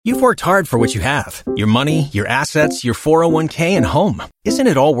You've worked hard for what you have. Your money, your assets, your 401k, and home. Isn't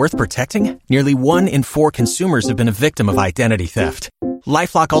it all worth protecting? Nearly 1 in 4 consumers have been a victim of identity theft.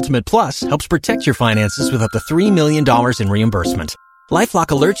 LifeLock Ultimate Plus helps protect your finances with up to $3 million in reimbursement. LifeLock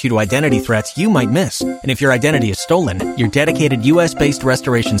alerts you to identity threats you might miss. And if your identity is stolen, your dedicated U.S.-based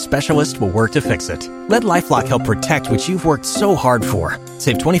restoration specialist will work to fix it. Let LifeLock help protect what you've worked so hard for.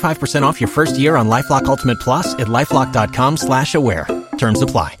 Save 25% off your first year on LifeLock Ultimate Plus at LifeLock.com/aware. Terms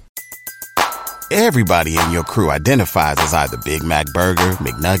apply. Everybody in your crew identifies as either Big Mac Burger,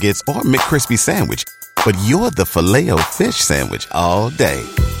 McNuggets, or McCrispy Sandwich. But you're the Filet-O-Fish Sandwich all day.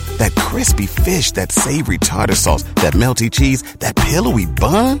 That crispy fish, that savory tartar sauce, that melty cheese, that pillowy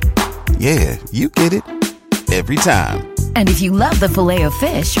bun. Yeah, you get it. Every time. And if you love the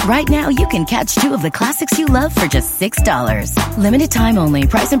Filet-O-Fish, right now you can catch 2 of the classics you love for just $6. Limited time only.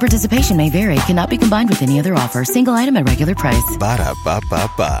 Price and participation may vary. Cannot be combined with any other offer. Single item at regular price.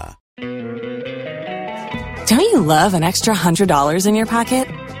 Ba-da-ba-ba-ba. Don't you love an extra $100 in your pocket?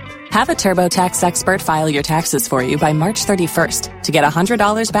 Have a TurboTax expert file your taxes for you by March 31st to get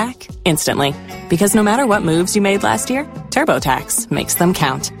 $100 back instantly. Because no matter what moves you made last year, TurboTax makes them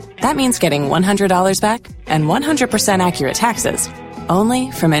count. That means getting $100 back and 100% accurate taxes,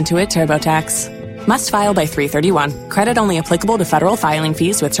 only from Intuit TurboTax. Must file by 3/31. Credit only applicable to federal filing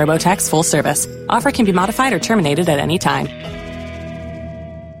fees with TurboTax full service. Offer can be modified or terminated at any time.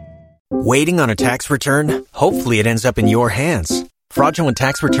 Waiting on a tax return? Hopefully it ends up in your hands. Fraudulent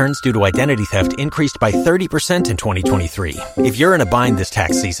tax returns due to identity theft increased by 30% in 2023. If you're in a bind this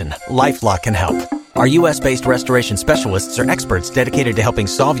tax season, LifeLock can help. Our U.S.-based restoration specialists are experts dedicated to helping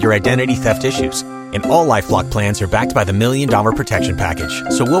solve your identity theft issues. And all LifeLock plans are backed by the $1 Million Protection Package.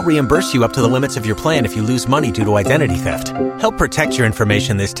 So we'll reimburse you up to the limits of your plan if you lose money due to identity theft. Help protect your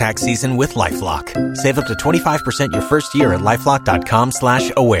information this tax season with LifeLock. Save up to 25% your first year at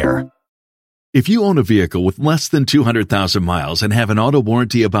LifeLock.com/aware. If you own a vehicle with less than 200,000 miles and have an auto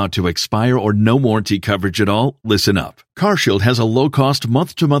warranty about to expire or no warranty coverage at all, listen up. CarShield has a low-cost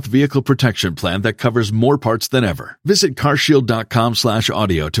month-to-month vehicle protection plan that covers more parts than ever. Visit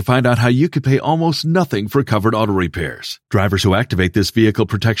carshield.com/audio to find out how you could pay almost nothing for covered auto repairs. Drivers who activate this vehicle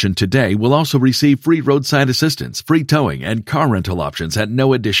protection today will also receive free roadside assistance, free towing, and car rental options at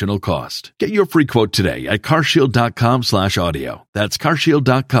no additional cost. Get your free quote today at carshield.com/audio. That's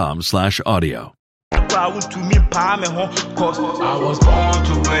carshield.com/audio. I was born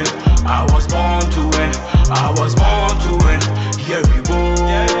to win. I was born to win. I was born to win. Here we go.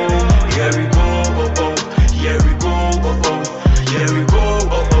 Here we go. Oh, oh. Here we go. Oh, oh. Here we go.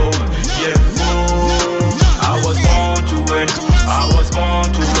 Oh, oh. Here we go. I was born to win. I was born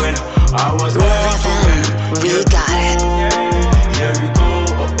to win. I was born to win. We got it. Here we go.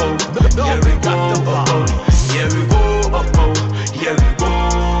 Oh, oh. Here we go. Oh, oh. Here we go. Oh, oh. Here we go.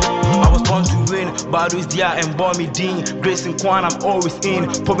 I was born to win. Badu is there and bought me Dean. Grace and Kwan, I'm always in.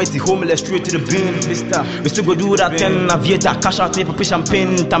 Poverty, homeless, straight to the bin. Mister, we still go do that 10. Aviator, cash out, paper,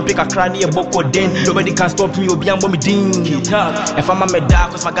 champagne. Tampeka, cranny, a boko den. Nobody can stop me, Obi and Bommy Dean. If I'm a medal,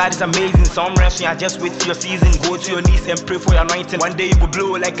 cause my God is amazing. Some wrestling, I just wait for your season. Go to your knees and pray for your anointing. One day you go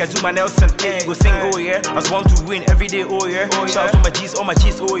blow like a Zuma Nelson. Yeah, go sing, oh yeah. I was born to win every day, oh yeah. Shout out to my G's, all my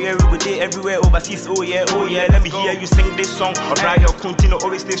G's, oh yeah. We go there everywhere, overseas, oh yeah, oh yeah. Let me hear you sing this song. Alright, your continue,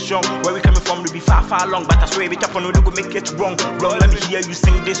 always stay strong. Where we coming from, we be far, far long. But I swear, we tap on no go make it wrong. Wrong, let me hear you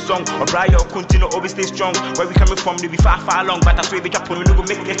sing this song. Alright, your continue, always stay strong. Where we coming from, we be far, far long. But I swear, we tap on no go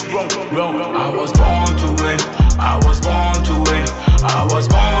make it wrong. Wrong. I was born to win. I was born to win. I was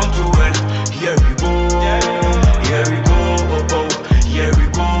born to win. Here we go. Here we go. Oh, oh. Here we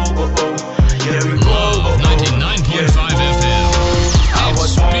go. Oh, oh. Here we go. Love 99.5 FM. I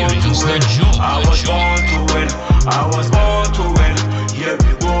was born to Experience win. the joy. I was born to win. I was born to win. Here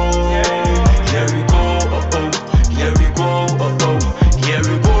we go. Here we go. Oh, oh. Here we go. Oh, oh. Here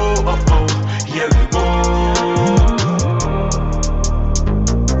we go. Oh, oh. Here we go.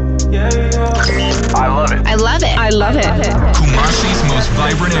 I love it. I love it. I love it. Kumasi's most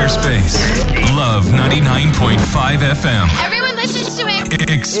vibrant airspace. Love 99.5 FM. Everyone listens to it.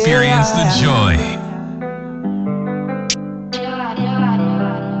 Experience the joy.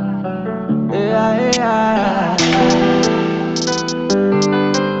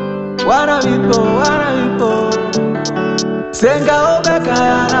 Wanna we go. Senga obeka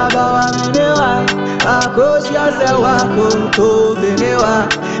ya na bawa minewa. Akosia se wako to benewa.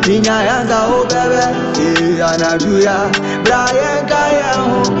 Ninya yanga obebe anajuya. Brian kaya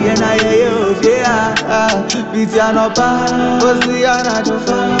ho yena yeye ofia. Bitianopa osiana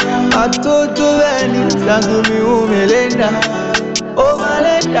tofa. Atoto weni sangumi umelenda. Oh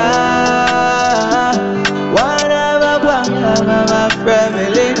malenda. Wanaba kwanga my friend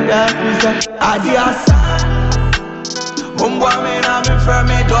Melinda, adiasa. Umbwa me na me friend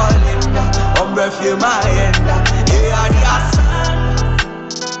me Dolinda, feel my end, adiasa.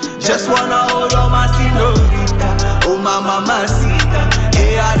 Just wanna hold on my senorita, oh my mamacita,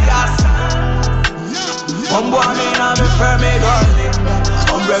 adiasa. Umbwa me na me friend me Dolinda,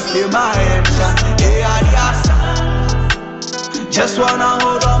 feel my end, adiasa. Just wanna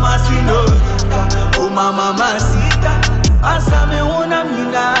hold on my senorita, oh my mamacita. Asa me una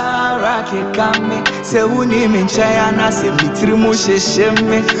mina rake kame, se uni minchaya na se vitri mu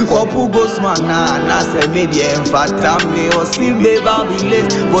shesheme. Opu gosmana na se media enfatame, o si beba bile,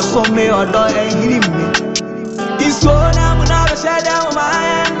 boso me odo ehirime. Isona muna beshede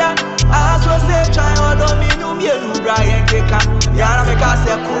umayenda, aso se try odo minu mienu Brian keka. Yana make us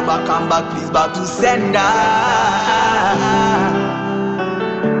say come back please back to sender.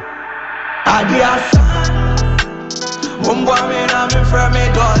 Adiasa. Umbwa me na me friend me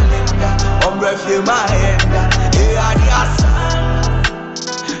Dolinda, feel my end, adiasa.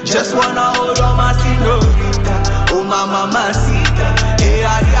 Just wanna hold on my senorita, oh my mamacita,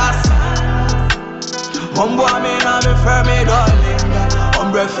 adiasa. Umbwa me na me friend me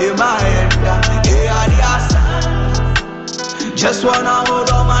Dolinda, feel my end, adiasa. Just wanna hold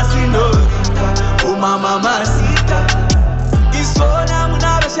on my senorita, oh my mamacita. Isona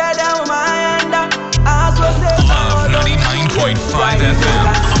muna beshede umayenda. Love 99.5 FM.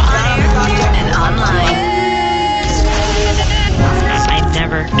 And online. I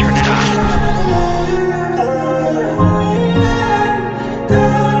never turn it off.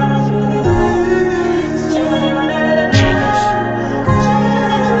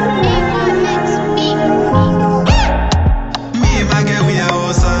 Me and my girl, we are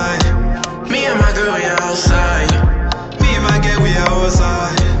outside. Me and my girl, we are outside. Me and my girl, we are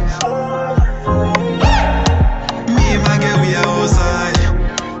outside. Me and my girl, we are outside.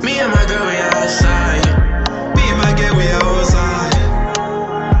 Me and my girl, we are outside. Me and my girl, we are outside.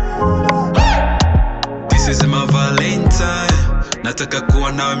 This is my Valentine. Nataka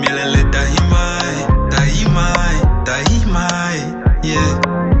kuwa na milele daimai, daimai, daimai, yeah.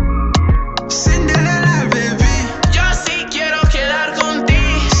 Cinderella, baby. Yo sí quiero quedar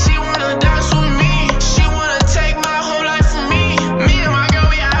contigo. She wanna dance with me. She wanna take my whole life from me. Me and my girl,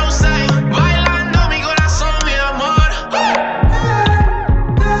 we are outside. Bailando mi corazón, mi amor.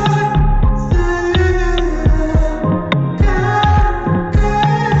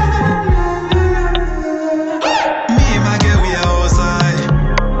 Me and my girl, we are outside.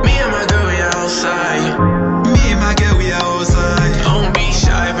 Me and my girl, we are outside. Me and my girl, we are outside. Don't be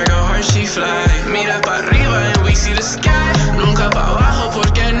shy, break her heart, she fly. Mira pa' arriba and we see the sky. Nunca pa' abajo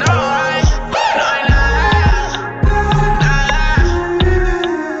porque no hay nada, nada.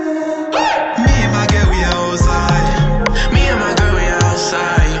 Me and my girl, we are outside. Me and my girl, we are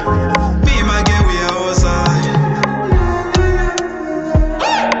outside. Me and my girl, we are outside.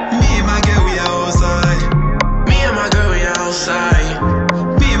 Me and my girl, we are outside. Me and my girl, we are outside.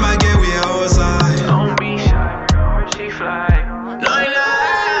 Me and my girl, we are outside. Don't be shy, girl, she fly. No hay nada,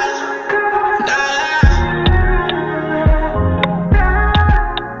 nada.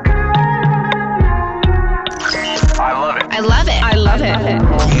 I love it. I love it.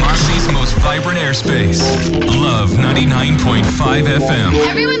 Kumasi's most vibrant airspace. Love 99.5 FM.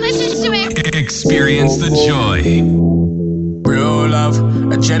 Everyone listens to it. Experience the joy. Real love,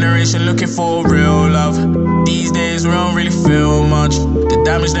 a generation looking for real love. These days we don't really feel much. The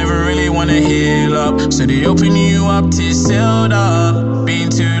damage never really wanna heal up. So they open you up till sealed up. Been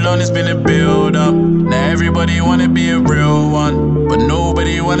too long, it's been a build up. Now everybody wanna be a real one, but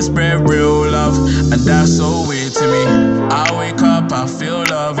nobody wanna spread real love. And that's so weird to me. I wake up, I feel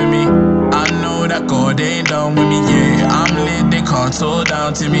love in me. I know that God ain't done with me, yeah. I'm lit, they can't talk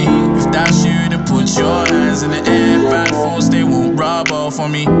down to me. If that's you, then put your hands in the air. Bad force, they won't rub off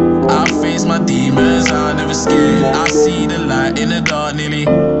on me. I face my demons, I'm never scared. I see the light in the dark nearly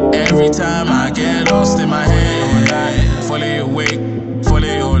every time I get lost in my head. Fully awake,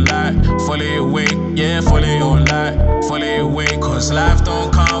 fully your light, fully awake, yeah, fully your light, fully awake. Cause life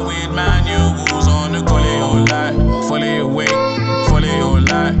don't come with manuals on the fully your light, fully awake, fully your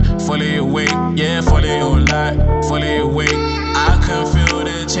light, fully awake, yeah, fully your light, fully awake. I can feel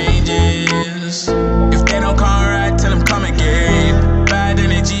the changes. If they don't come right, tell them come again. Bad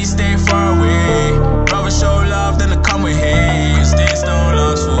energy, stay far away. Rather show love than to come with hate. Cause this don't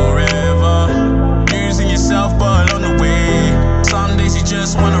last forever. Losing yourself, but along the way. Some days you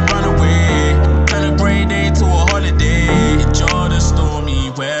just wanna run away. Turn a great day to a holiday. Enjoy the stormy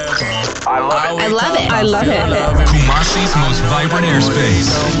weather. I love it. I love it. Kumasi's most vibrant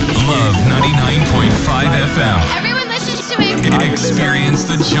airspace. Love 99.5 FM. Everyone listens to it. Experience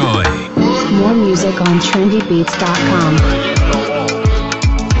the joy. More music on trendybeats.com.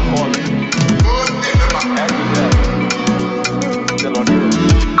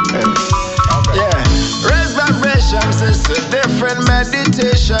 Raise vibrations is a different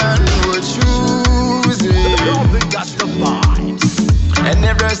meditation. We're choosing. And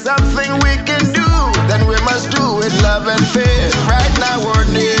if there's something we can do, then we must do it, love and faith. Right now or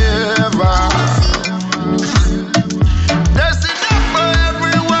never. There's enough for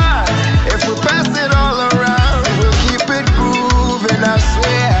everyone. If we pass it all around, we'll keep it grooving, I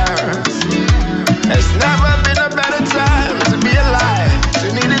swear. There's never been a better time to be alive, to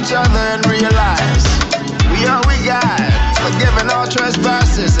need each other and realize we all we got. Forgiving all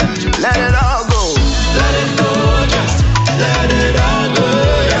trespasses and let it all go. Let it go, just let it all go,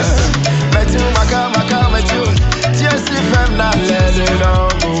 yes. Metu maka metu, just if I'm not let it all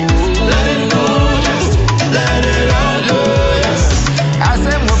go. Let it go, just let it all go, yes. I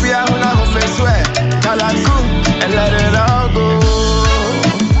say mubia huna humeswe, talaku and let it all go.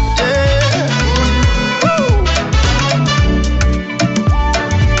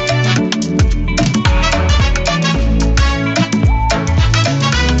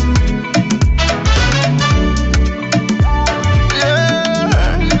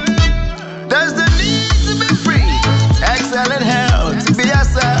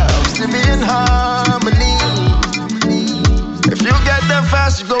 To be in harmony. If you get there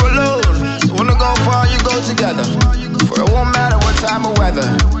fast, you go alone. Wanna go far, you go together. For it won't matter what time or weather.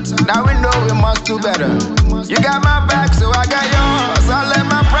 Now we know we must do better. You got my back, so I got yours. I'll let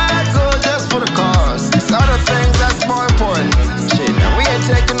my pride go just for the cause. It's other things that's more important. Shit, and we ain't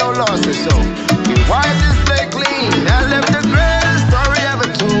taking no losses, so we wipe this plate clean and live the greatest story ever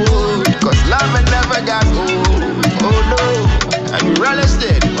told. Cause love it never got old. Oh no. And we relished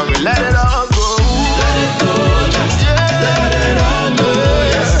it when we let it all go. Let it go, just let it all go,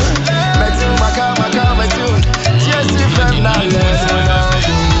 yes. Metu maka metu, just if I'm not let it all go.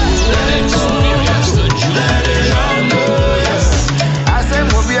 Let it go, just let it all go, yes. I say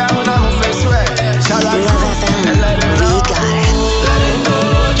mubia huna humeswe, talaku and let it all go. Let it go,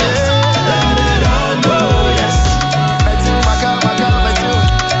 just let it all go, yes. Metu maka metu,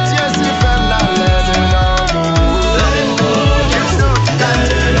 just if I'm not let it all go. Let it go.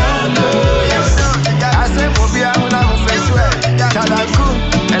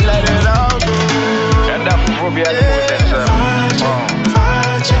 And let it all go. And that will be a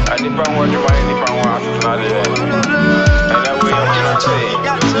I need to watch my anyone and that way I'm say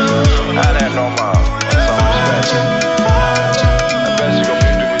I don't know my so much the best you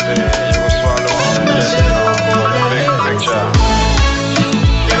can do is you will swallow and just picture.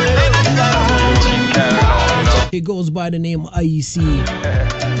 It goes by the name IEC.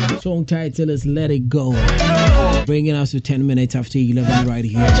 Song title is Let It Go. Bringing us to 10 minutes after 11 right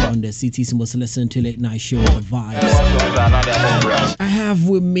here on the city's most listened to late night show, The Vibes. I have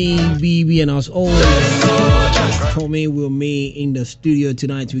with me BB, and as always, Tommy with me in the studio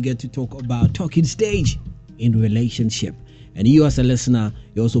tonight. We get to talk about talking stage in relationship. And you as a listener,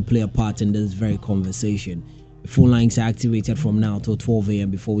 you also play a part in this very conversation. The phone lines are activated from now till 12 a.m.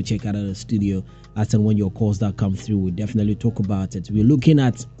 before we check out of the studio. That's when your calls that come through, we definitely talk about it. We're looking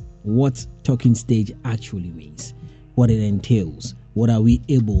at what talking stage actually means, what it entails, what are we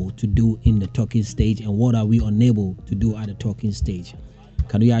able to do in the talking stage, and what are we unable to do at the talking stage.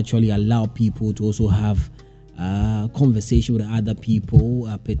 Can we actually allow people to also have conversation with other people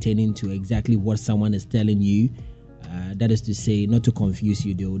pertaining to exactly what someone is telling you? That is to say, not to confuse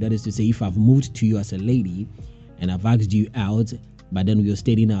you though, that is to say, if I've moved to you as a lady and I've asked you out, but then we are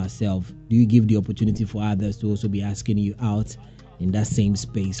stating ourselves, do you give the opportunity for others to also be asking you out in that same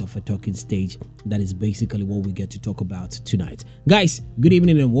space of a talking stage? That is basically what we get to talk about tonight. Guys, good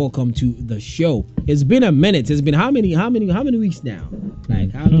evening and welcome to the show. It's been a minute. It's been how many weeks now?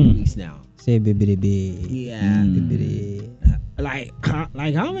 Like how many weeks now? Say baby. Yeah. Like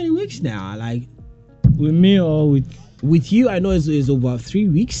how many weeks now? Like with me or with you? I know it's over 3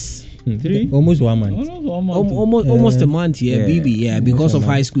 weeks. 3? Almost 1 month. Almost a month, BB, because of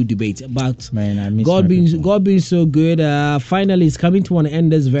high school debate. But man, I miss God being so good. Finally, it's coming to an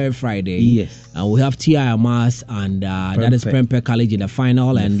end this very Friday. Yes, and we have TIMAS and that is Prempeh College in the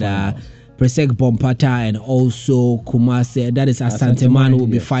final, Presec Bompata and also Kumasi. That is Asante Man will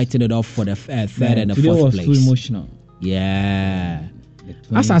be fighting it off for the third and the fourth place. Too emotional. Yeah,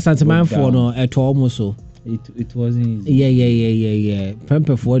 as Asante Man for no at almost so. It wasn't easy. Yeah.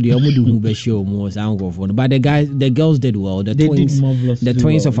 Prempeh for the Omudu show more sound for, but the girls did well. The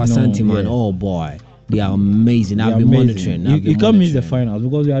twins of Asante Man. Oh boy, They are amazing. I've been monitoring. You can't miss the finals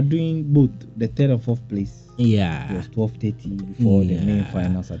because we are doing both the 3rd and 4th place. Yeah, it was 12:30 before the main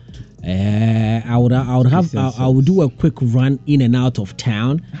finals at 2. I would do a quick run in and out of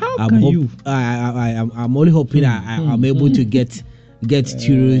town. How can you? I'm only hoping I'm able to get to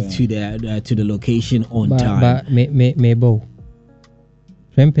the location on time. But Mabo,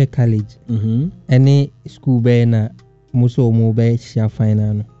 Prempeh College, any school banner, Muso Mobe share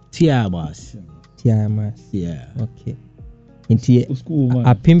final. Tiamas. Yeah. Okay. Inti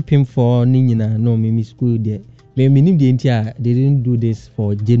a pim for Nina no me school there. Me minim the intia they didn't do this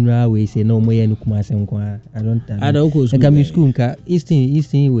for general way say no more no kuma senkwa. I don't go school nka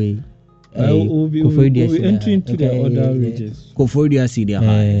Eastern way. We'll be entering to the other regions. Koforidua see their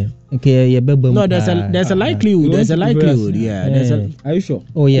high. Okay, no, there's a likelihood. There's a likelihood. Yeah. Are you sure?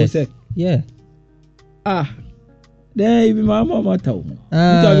 Oh yes. Yeah. There you be my mama tell me.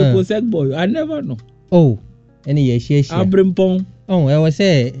 Because the Kosek boy, I never know. Oh. Any year Abrimpong. Oh, I was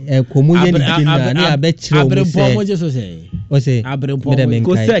say Komuye ni abetro. Abrimpong just say. O say Abrimpong.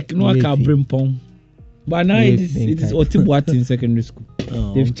 Kosek no aka Abrimpong. But now it is Otibuati in secondary school.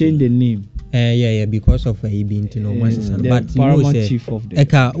 They've changed the name. Yeah, because of he being to know but paramount chief of the.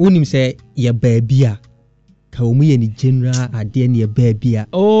 Eka unim say ya babia. Ka Komuye ni general ade ni babia.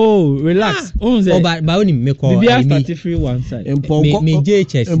 Oh, relax. But unim me call. Bibia started free one side. Me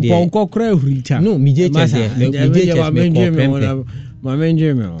JHS there. Mponko kra hurita. No, me JHS there. Me JHS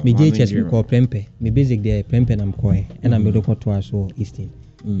me JHS me call Prempeh. Me basic there Prempeh nam koe. And I'm do to aso Eastern.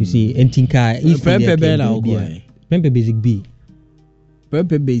 You see, entinka Eastern. Prempeh Bella koe. Prempeh basic B.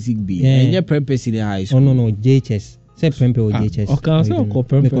 Prempeh basic B. And your Prempeh senior high school. Oh no, JHS. Say Prempeh or JHS. Okay, so call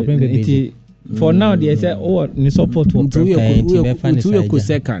Prempeh basic. For now, they say, ni support what Prempeh.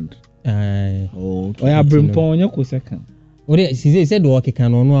 Second. Oh, I bring pon you second. Oh, they said work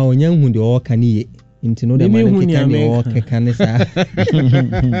can on one young who the work can eat. Into no the man can work can say.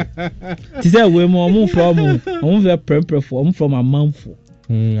 She said we more from Prempeh from a month.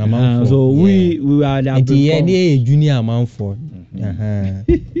 So we are the junior amount for.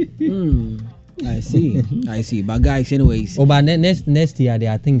 I see. But guys, anyways. Oh, but next year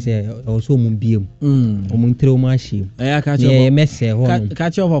there are things also mumbium. Muntro yeah,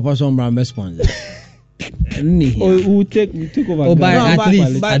 catch up a person brand sponsor. We take over. Oh, but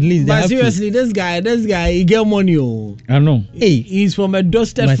at least. But seriously, this guy, he get money. I know. Hey, he's from a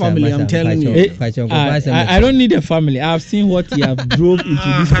dusted family. I'm telling you. I don't need a family. I've seen what he have drove into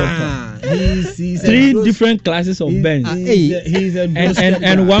this company. He's 3 different classes of Benz. He's a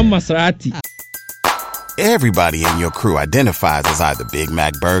and one Maserati. Everybody in your crew identifies as either Big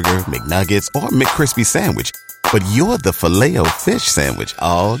Mac Burger, McNuggets, or McCrispy Sandwich. But you're the Filet-O-Fish Sandwich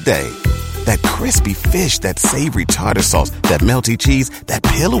all day. That crispy fish, that savory tartar sauce, that melty cheese, that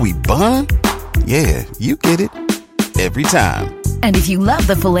pillowy bun. Yeah, you get it. Every time. And if you love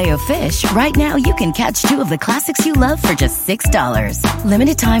the Filet-O-Fish, right now you can catch 2 of the classics you love for just $6.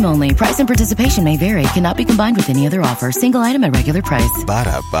 Limited time only. Price and participation may vary. Cannot be combined with any other offer. Single item at regular price.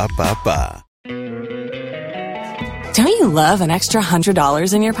 Ba-da-ba-ba-ba. Don't you love an extra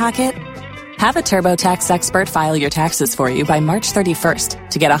 $100 in your pocket? Have a TurboTax expert file your taxes for you by March 31st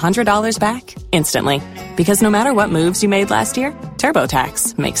to get $100 back instantly. Because no matter what moves you made last year,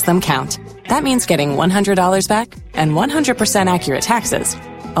 TurboTax makes them count. That means getting $100 back and 100% accurate taxes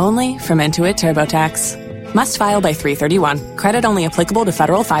only from Intuit TurboTax. Must file by 3/31. Credit only applicable to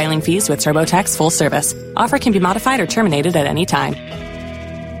federal filing fees with TurboTax full service. Offer can be modified or terminated at any time.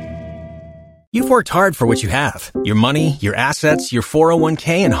 You've worked hard for what you have. Your money, your assets, your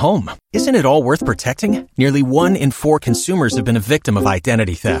 401k, and home. Isn't it all worth protecting? Nearly 1 in 4 consumers have been a victim of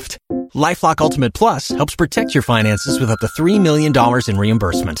identity theft. LifeLock Ultimate Plus helps protect your finances with up to $3 million in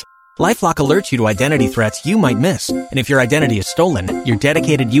reimbursement. LifeLock alerts you to identity threats you might miss. And if your identity is stolen, your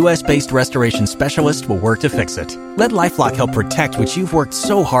dedicated U.S.-based restoration specialist will work to fix it. Let LifeLock help protect what you've worked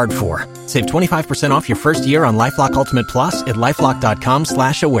so hard for. Save 25% off your first year on LifeLock Ultimate Plus at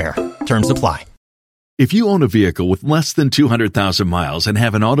LifeLock.com/aware. Terms apply. If you own a vehicle with less than 200,000 miles and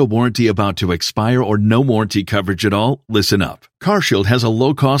have an auto warranty about to expire or no warranty coverage at all, listen up. CarShield has a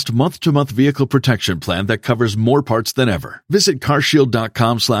low-cost month-to-month vehicle protection plan that covers more parts than ever. Visit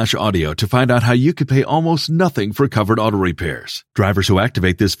carshield.com/audio to find out how you could pay almost nothing for covered auto repairs. Drivers who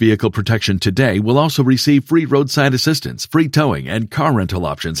activate this vehicle protection today will also receive free roadside assistance, free towing, and car rental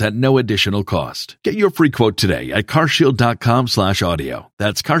options at no additional cost. Get your free quote today at carshield.com/audio.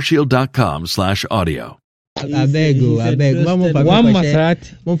 That's carshield.com/audio. I beg. One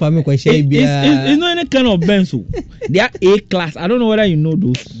Maserati. It's not any kind of Benz. They are A class. I don't know whether you know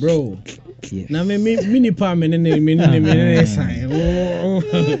those. Bro, Yes. Now mini palm and sign.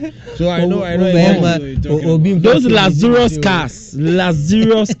 So I know those Lazarus cars.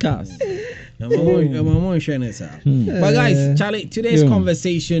 But guys, Charlie, today's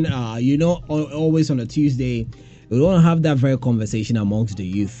conversation, always on a Tuesday, we don't have that very conversation amongst the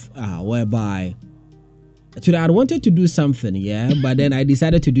youth, whereby today I wanted to do something, but then I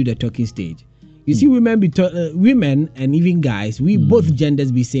decided to do the talking stage. You see, women and even guys, we both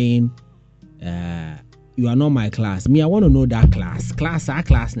genders be saying, you are not my class. Me, I want to know that class. Our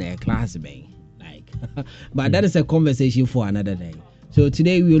class, babe. But that is a conversation for another day. So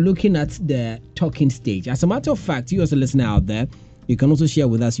today we're looking at the talking stage. As a matter of fact, you as a listener out there, you can also share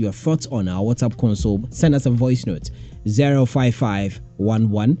with us your thoughts on our WhatsApp console. Send us a voice note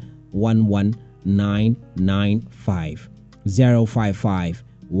 055-11-11995.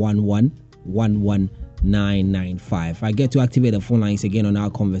 055-11-11995. I get to activate the phone lines again on our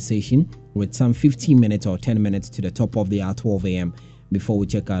conversation with some 15 minutes or 10 minutes to the top of the hour, 12 a.m. before we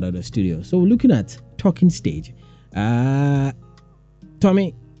check out of the studio. So we're looking at talking stage.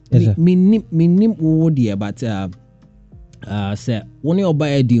 Tommy, yes, me nim wo dear, but say when you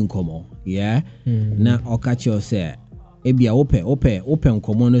buy di nkomo, na catch you say ebia open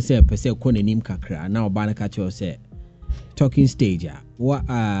nkomo no say per se ko nanim kakra na oba na catch you say talking stage what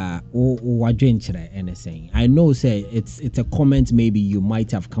anything. I know say it's a comment maybe you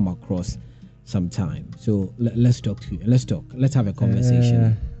might have come across sometime. So let's talk to you. Let's have a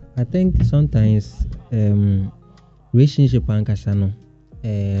conversation. I think sometimes relationship and kasano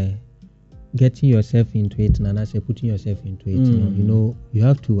getting yourself into it and as putting yourself into it, you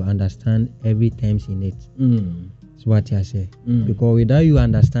have to understand every times in it. That's what I say. Because without you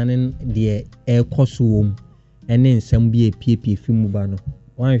understanding the air costume and then some be a PP film bano,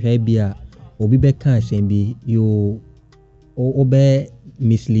 one be a obi can be you obe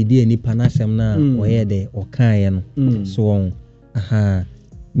misleading any panasem na or de or kayan so on.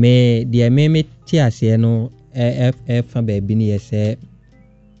 Me tiase no baby ni say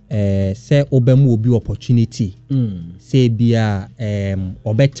obemu obi opportunity say bia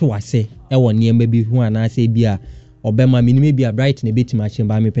obete wase e won niam bi hu ana say bia obema minime bia bright na beti machine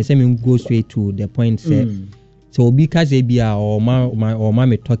ba me pese me go straight to the point say so obi ka say bia or ma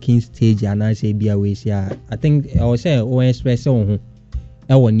me talking stage ana say bia we say I think I say o express ho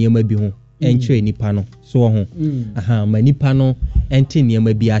e won niam bi hu enche nipa no so ho ma nipa no enti niam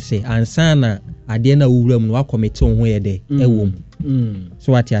bi ase ansa na ade na wuram no akomete ho ye de ewom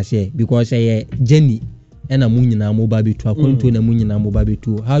so what I say because Jenny and a munyina mobile to according to the munyina mobile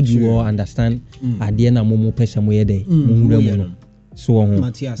to how do you all understand ade na momo pesa mo ye de wuram so ho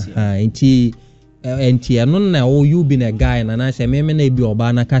enti no na you been a guy and I say me na bi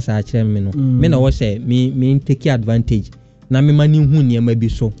oba na kasa a kire me no me na wo say me take advantage na me mani hu niam bi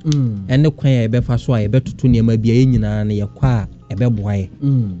so ene kwan e be fa so a e betoto niam bi a nyina na ye kwa e be boae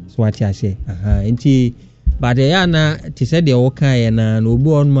so what I say enti but na ti said the okay na no obi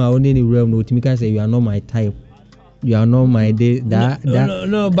on ma oni ni realm no timika say you are not my type, you are not my day that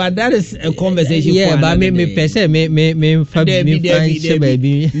no but that is a conversation for but me person me baby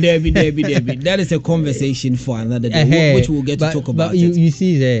that is a conversation for another day which we'll get to talk about. But you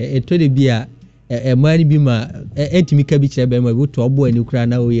see it to be a man be ma entimika bi kire be ma go to obo ani kura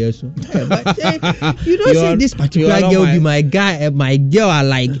na o yeso but you don't say this particular girl be my guy my girl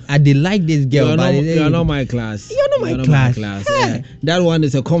I they like this girl but you are not my class. You're not my class. That one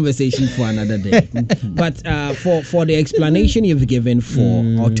is a conversation for another day. But for the explanation you've given for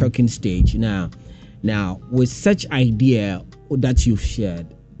our talking stage now with such idea that you've shared,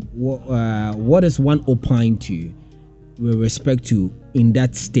 what is one opine to with respect to in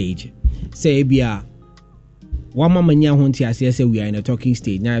that stage? Say bia one mama nya honti as say we are in a talking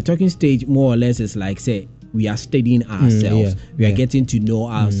stage. Now a talking stage more or less is like say we are studying ourselves. We are getting to know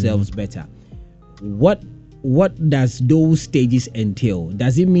ourselves better. What does those stages entail?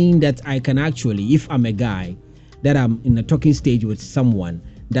 Does it mean that I can actually, if I'm a guy that I'm in a talking stage with someone,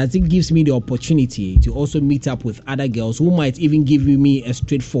 does it gives me the opportunity to also meet up with other girls who might even give me a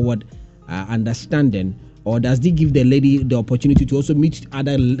straightforward understanding? Or does it give the lady the opportunity to also meet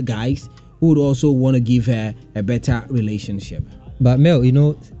other guys who would also want to give her a better relationship? But Mel,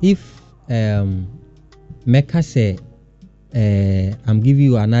 if Mecca say I'm giving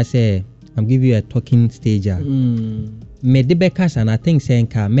you a talking stage, me the bekas and I think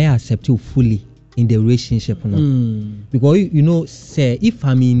saying may accept you fully in the relationship, because say if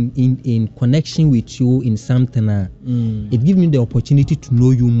I'm in connection with you in something, it gives me the opportunity to know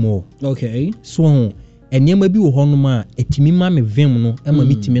you more. Okay, so. And you may be honoma etimi ma me vem no e ma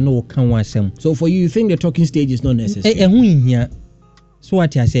mitimi no kan wasem. So for you think the talking stage is not necessary? So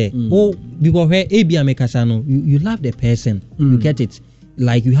what I say? Oh, because where ABM Mekasano, you love the person, you get it.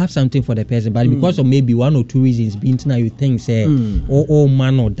 Like you have something for the person, but because of maybe 1 or 2 reasons, being now you think say, oh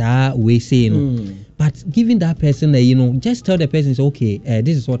man or that way saying. But giving that person, just tell the person, okay,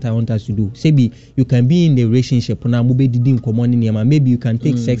 this is what I want us to do. Maybe you can be in a relationship now, maybe you can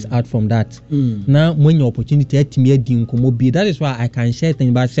take sex out from that. Now, when your opportunity that is why I can share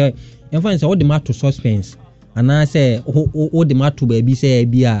things. But say, in fact, all the matter suspense, and I say, all the matter baby say,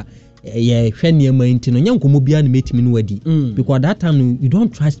 because that time you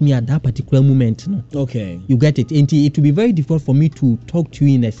don't trust me at that particular moment. No? Okay, you get it. And it will be very difficult for me to talk to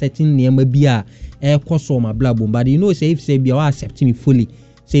you in a certain name, but you know, say if say be accept me fully,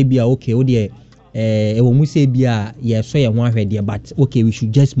 say be okay, oh dear, when we say be yeah, so you want there, but okay, we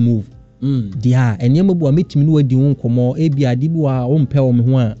should just move. Yeah, and you will meet me with the own come or a be a dibua own pay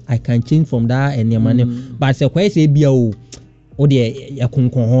me I can change from that and your money, but say quite say be oh dear, ya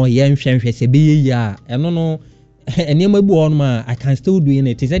kunko yen say be ya, and no, and you may I can still do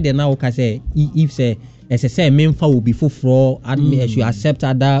it. Is that the now can say if say. As I say, Memphis will be full for as you accept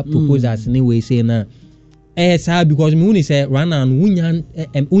other proposals anyway. Say na, because me only say run and unyan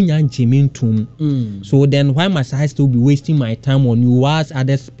jimin tum. So then why must I still be wasting my time on you? Whilst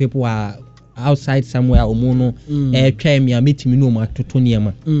other people are outside somewhere or mono, try me a meet me no ma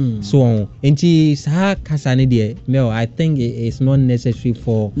tutoniama. So enti sa kasane de. No, I think it's not necessary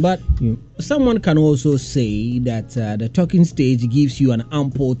for. But someone can also say that the talking stage gives you an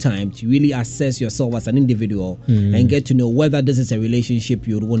ample time to really assess yourself as an individual and get to know whether this is a relationship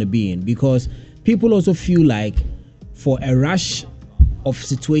you would want to be in. Because people also feel like for a rush of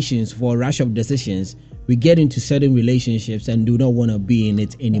situations, for a rush of decisions, we get into certain relationships and do not want to be in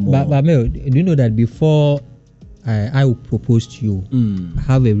it anymore. But Mel, do you know that before I will propose to you, I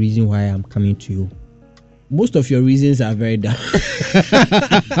have a reason why I'm coming to you. Most of your reasons are very dumb.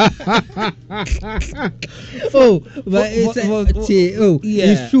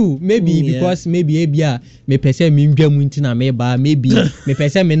 It's true. Maybe because maybe me person me muntina meba, maybe me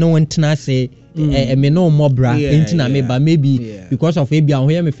person me no wantina say me no mobra intina meba, maybe because of ebia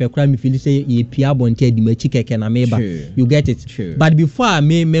when me fekra me feel say ye pia bonte di machi keke na meba. You get it. True. But before I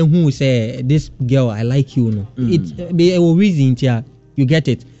me who say this girl I like you no. It be a reason here. You get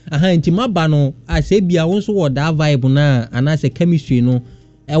it. Inti maba no I say bia won so that vibe na and as a chemistry no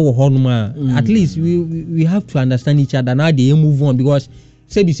at least we have to understand each other now they move on because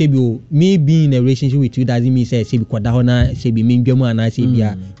say me being in a relationship with you doesn't mean say be kwada ho na say be me ndwamu ana say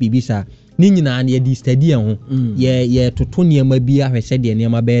bia bibisa ni nyina na ye study ho ye toto ne ma bia hwese de ne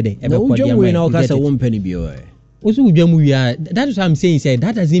ma be de e be kwada we na o ka say won pani bia o oso udwamu wi that is what I'm saying say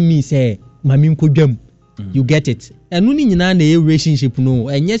that doesn't mean say mami nkodwam. You get it. And no nyina na relationship no.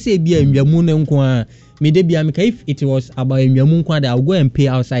 Enye say bia ndwamu ne nko a me de bia me if it was about ndwamu nko that I'll go and pay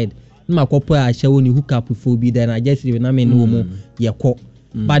outside. Na makopo a shewo ni hook up with be then I just na me no mo ye ko.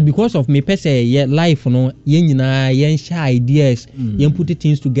 But because of me pese ye life no ye nyina ye share ideas, ye put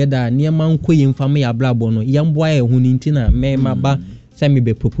things together, niema nko ye mfa me ya blabo no. Ye mboa ye hu ni ntina me maba say me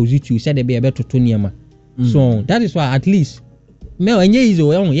be propose to you say de be toto niema. So that is why at least me enye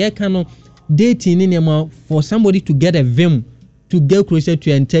izo ye kan dating in for somebody to get a vim to get closer to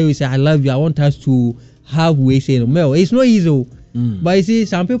you and tell you say I love you, I want us to have ways saying no, it's not easy. But you see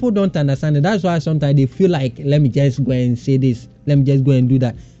some people don't understand it. That's why sometimes they feel like let me just go and say this, let me just go and do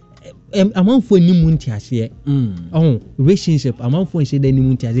that. Among for any munti here relationship among for say any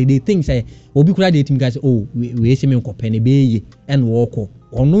munti they think say obi kura dating guys we say me ko pene be and walk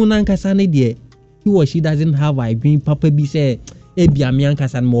ono nan kasa ne de he or she doesn't have I been papa be say ebia me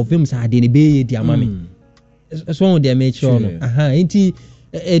ankasa mo vim sa de ne be di amame so they make sure no enti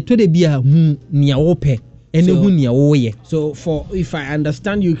to de bia hu nia wo pe ene hu nia wo ye. So for if I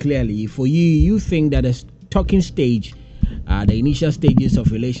understand you clearly, for you think that a talking stage the initial stages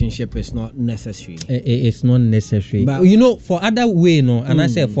of relationship is not necessary. It's not necessary, but you know for other way no and I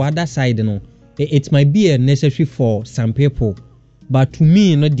say for other side no it might be necessary for some people, but to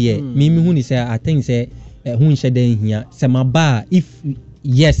me no dear me hu ni say I think say who said here samaba if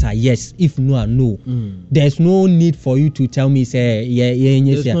yes or yes, if no or no. There's no need for you to tell me say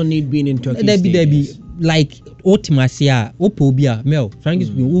there's no need being in talking there be like otimasia opobia mel frankly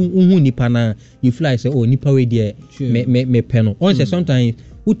speaking nipa na you fly say oh nipa we there me peno on say sometimes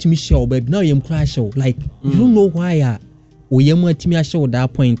utimi show baby now you cry show like you don't know why oyemu atimi show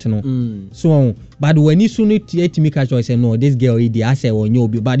that point no so but when you soon atimi catch say no this girl dey I say onyo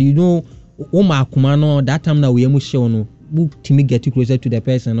obi but you know Oma Kumano that time na we show no to me get you closer to the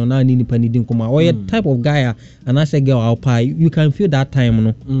person or now nipa ni din koma or type of guy and I say girl I'll pie you can feel that time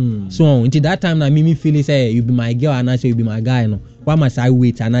no so until that time na me feel say you be my girl and I say you be my guy no why must I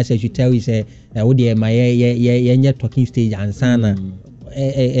wait and I say you tell you say oh dear my yeah talking stage and sana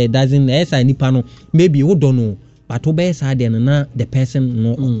doesn't esa nipa no maybe you don't know but obey say na the person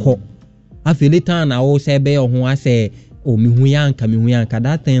no ko I feel it and I will say be ho I say oh me hu yanka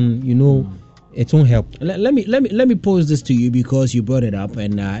that thing you know it won't help. Let me pose this to you because you brought it up,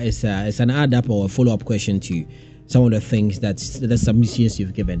 and it's an add-up or a follow-up question to some of the things the submissions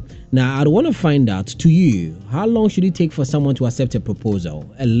you've given. Now, I want to find out to you, how long should it take for someone to accept a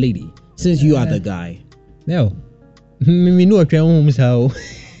proposal, a lady, since you are the guy? No, me know what home so.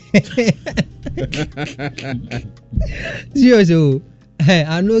 Seriously,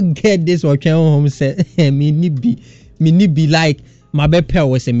 I don't get this what home said. Me need be like. My bepe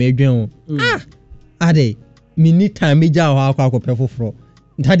was a major. Ade, me need time me ja ho akwa fro.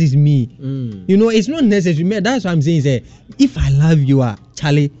 That is me. You know, it's not necessary. That's what I'm saying. Say, if I love you,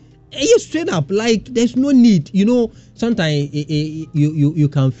 Charlie, you straight up. Like, there's no need. You know, sometimes you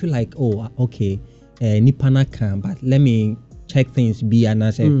can feel like, oh, okay, nipana can, but let me check things. Be and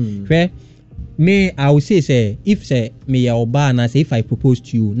I say, me, I will say, if say me oba and I say, if I propose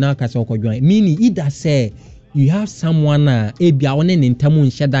to you now, kasa join. Meaning, either say. You have someone ebia one in tamu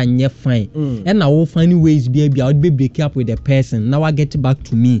nshada nye fine and I will find ways be I would be break up with the person. Now I get back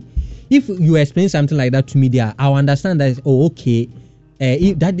to me. If you explain something like that to me there, I'll understand that okay,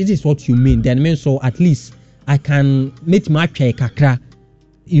 if that this is what you mean, then mean so at least I can make my check kakra.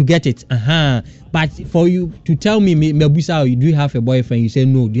 You get it? But for you to tell me Mebusa, you do have a boyfriend, you say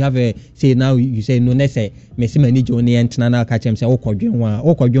no. Do you have a say now you say no, let's say Messi manage only and Nana catch him say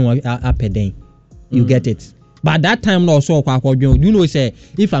apeden. You get it? But that time also, you know, say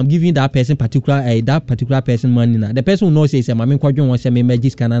if I'm giving that person particular person money now, the person will not say, "Mama, kwajon wants me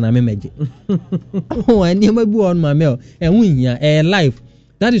magic can I magic." Oh, I never go on my mail and win here life.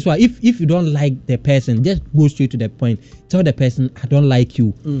 That is why if you don't like the person, just go straight to the point. Tell the person, "I don't like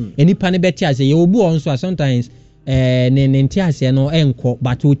you." Any panibeti I say you will on so sometimes nentia say no enko,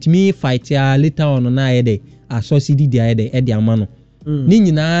 but with me fight later on na ede associate there ede amano.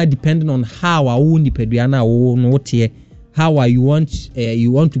 Nina depending on how I own the peduana or not here, how you want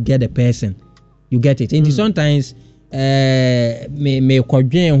to get the person, you get it. And sometimes me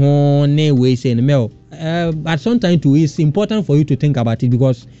kwadwen ho ne we say no mail, but sometimes too it's important for you to think about it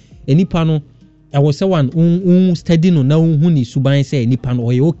because any panel I was someone steady no now who ni suban say any panel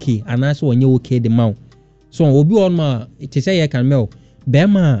okay and also when you okay the mouth. So obi on ma it say I can mail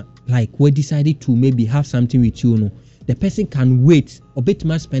bema like we decided to maybe have something with you no. The person can wait a bit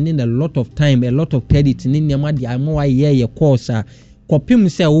more spending a lot of time, a lot of credit in India. The more year course,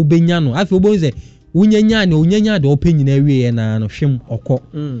 copim say Obenyano. I feel bonze, unyanya the opinion area and shim or co.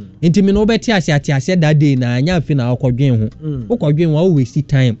 Intimino betia said that day, na fina or Okogin always see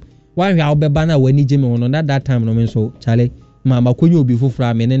time. Why I'll be banner when you Jimmy on that time, no so Charlie. Mama, could you be full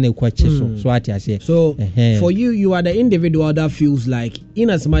from and then a question? So what I say. So for you are the individual that feels like,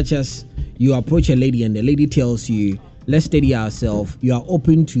 in as much as you approach a lady and the lady tells you, let's steady ourselves, you are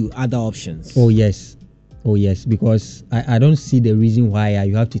open to other options. Oh yes, because I don't see the reason why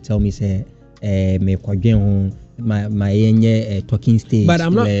you have to tell me say me my talking stage. But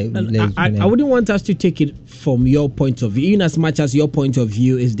I'm not. I wouldn't want us to take it from your point of view, in as much as your point of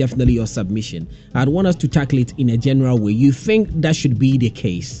view is definitely your submission. I'd want us to tackle it in a general way. You think that should be the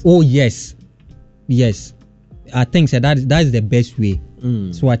case? Oh yes. I think so that is the best way.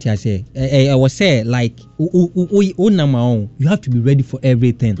 So what I say, I was say like, you have to be ready for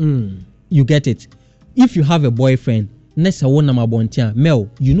everything. You get it? If you have a boyfriend, next Mel,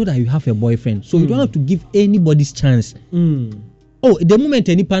 you know that you have a boyfriend, so you don't have to give anybody's chance. Oh, the moment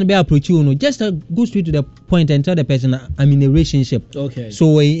any pan be approach you, just go straight to the point and tell the person I'm in a relationship. Okay.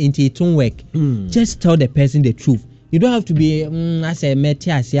 So it won't work. Just tell the person the truth. You don't have to be as a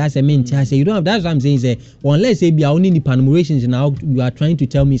metias, as a mentias. You don't have. That's what I'm saying. Say, unless say be only the panumerations now, you are trying to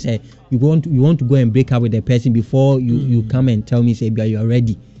tell me say you want to go and break up with the person before you come and tell me say you are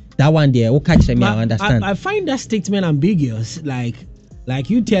ready. That one there, okay, me, I understand. I find that statement ambiguous. Like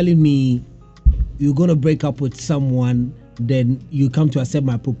you telling me you're gonna break up with someone, then you come to accept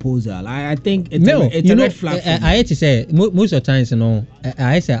my proposal. I think it's a red flag. I hate to say most of the times,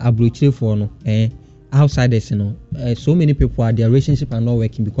 I say abroach for no. Outsiders, so many people their relationship are not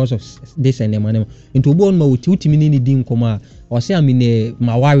working because of this and that. Into born ma uti mini ni din koma or say I'm in a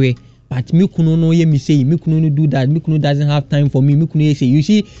mawari, but me kuno no ye me say me kuno no do that, me kuno doesn't have time for me kuno say. You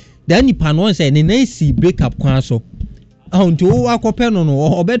see, then you pan one say ne see break up kwan so to akɔpɛ no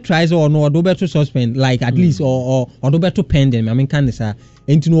or ɔbɛ try so or no ɔdo bɛ to suspend like at least or ɔdo bɛ to pending I mean kan ne sa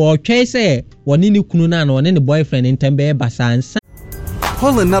enti no ɔtwɛ sɛ wɔne ne kunu na wɔne ne boyfriend ntɛm bɛ basansa.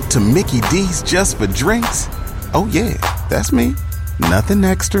 Pulling up to Mickey D's just for drinks? Oh yeah, that's me. Nothing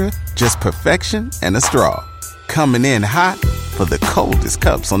extra, just perfection and a straw. Coming in hot for the coldest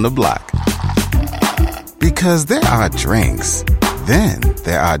cups on the block. Because there are drinks. Then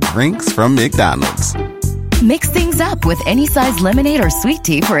there are drinks from McDonald's. Mix things up with any size lemonade or sweet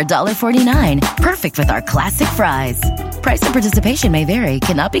tea for $1.49. Perfect with our classic fries. Price and participation may vary.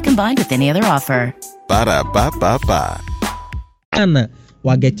 Cannot be combined with any other offer. Ba-da-ba-ba-ba. Anna,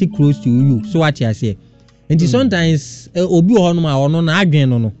 we get close to you. So what you say? And sometimes obi ono ma ono na adwen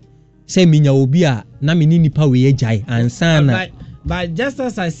no. Say minya obi a na me ni nipa we jai ansana. But just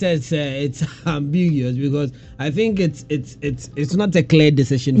as I said, it's ambiguous because I think it's not a clear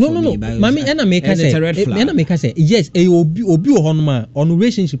decision for me. Mami, ena make us say, ena make us say, yes, obi ohonma on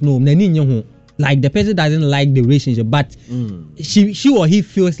relationship no na ni nye ho. Like the person doesn't like the relationship, but she or he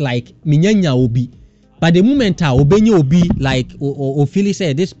feels like minyanya obi. But the moment obenye obi like or feel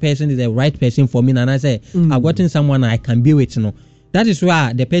say this person is the right person for me, and I say I've gotten someone I can be with, that is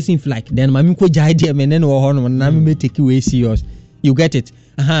why the person feel like then mami ko jai dem and then ohonma na me take it way serious. You get it?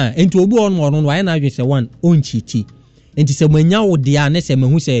 Into obu on why na you say one own chiti. Into say when you dia na say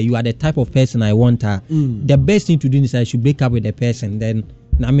who say you are the type of person I want her. The best thing to do is I should break up with the person. Then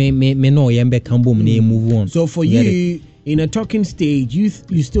na me no yembe kambo me move on. So for you in a talking stage, you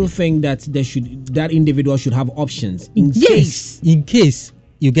still think that that individual should have options in case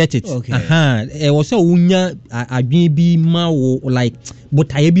you get it. Okay. Also unya adwin bi ma wo like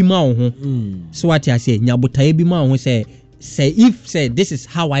botaye bi ma wo ho. So what I say nya botaye bi ma wo say if this is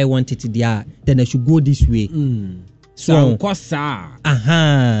how I want it there, then I should go this way. So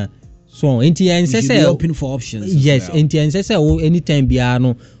so NTN says open for options. Yes, NTN says anytime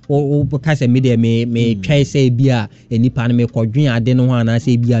biano or because me try say bia any pan me kodwin ade no ho na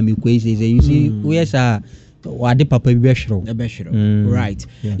say bia me kwese say you see where's wade papa bi behwero. Right.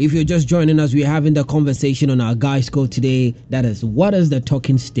 Yeah. If you're just joining us, we're having the conversation on our guys code today. That is, what is the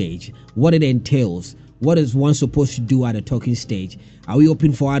talking stage? What it entails? What is one supposed to do at a talking stage? Are we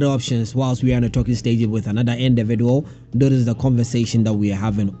open for other options whilst we are on a talking stage with another individual? That is the conversation that we are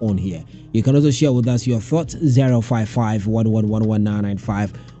having on here. You can also share with us your thoughts,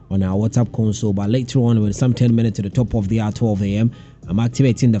 055-111-1995 on our WhatsApp console. But later on, with some 10 minutes to the top of the hour, 12 a.m., I'm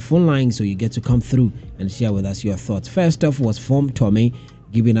activating the phone line so you get to come through and share with us your thoughts. First off was from Tommy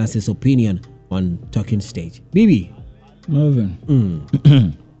giving us his opinion on talking stage. Bibi. Mervin.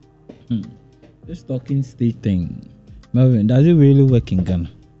 This talking stage thing, Mervin, does it really work in Ghana?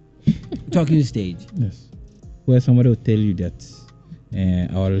 Talking stage? Yes. Where somebody will tell you that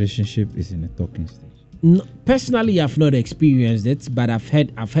our relationship is in a talking stage. No, personally, I've not experienced it, but I've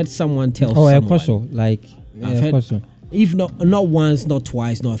heard someone tell someone. Of course, like I've heard, if not once, not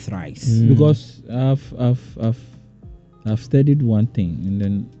twice, not thrice. Because I've studied one thing, and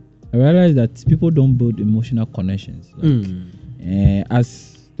then I realized that people don't build emotional connections. Like,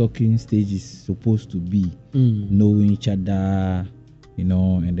 as talking stage is supposed to be knowing each other,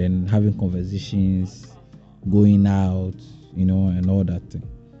 and then having conversations, going out, and all that thing.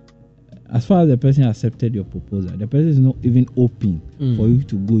 As far as the person accepted your proposal, the person is not even open for you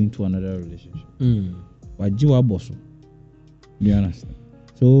to go into another relationship. But do you understand?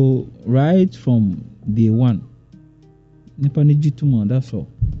 So right from day one, that's all.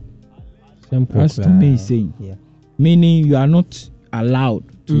 As to me saying, meaning you are not allowed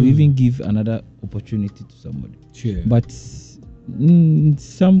to even give another opportunity to somebody. Sure. But in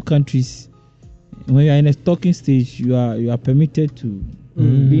some countries, when you are in a talking stage, you are permitted to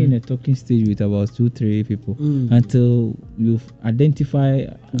be in a talking stage with about 2-3 people until you've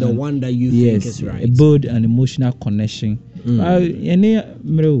identified the one that you think is right. Build an emotional connection.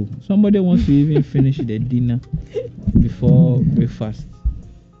 Somebody wants to even finish the dinner before breakfast.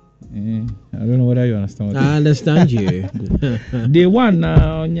 I don't know whether you understand. I understand you. Day one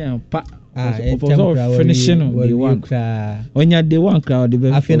finishing day one. On your day one crowd,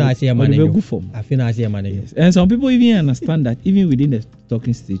 and some people even understand that even within the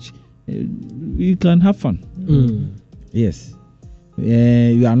talking stage, you can have fun. Yes.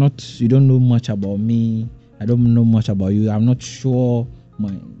 You don't know much about me. I don't know much about you. I'm not sure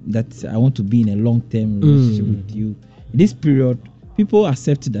that I want to be in a long-term relationship with you. In this period, people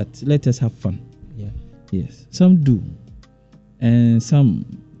accept that. Let us have fun. Yeah. Yes. Some do, and some.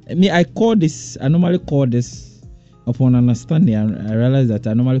 I normally call this upon understanding. I realize that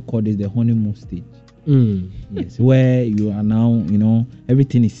I normally call this the honeymoon stage. Yes, where you are now.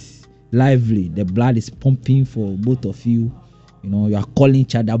 Everything is lively. The blood is pumping for both of you. You know, you are calling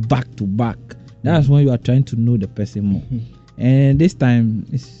each other back to back. That's when you are trying to know the person more. And this time,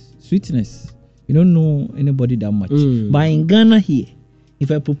 it's sweetness. You don't know anybody that much. But in Ghana here, if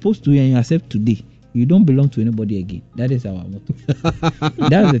I propose to you and you accept today, you don't belong to anybody again. That is our motto.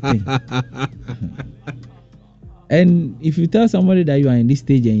 That's the thing. And if you tell somebody that you are in this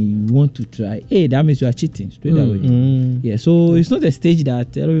stage and you want to try, hey, that means you are cheating straight away. Yeah, so it's not a stage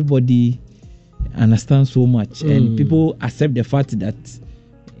that everybody understands so much and people accept the fact that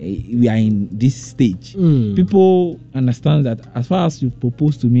we are in this stage. People understand that as far as you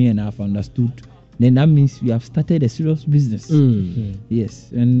propose to me and I've understood, then that means we have started a serious business. Yes,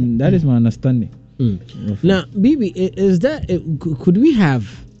 and that is my understanding. Now, Bibi, is that could we have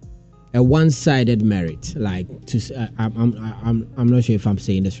a one-sided marriage? Like, I'm not sure if I'm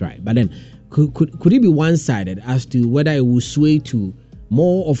saying this right, but then could it be one-sided as to whether it will sway to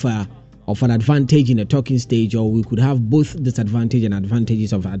more of an advantage in the talking stage, or we could have both disadvantage and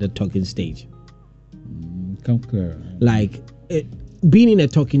advantages of the talking stage? Come clear. Like being in a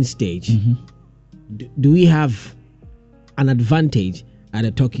talking stage, do we have an advantage at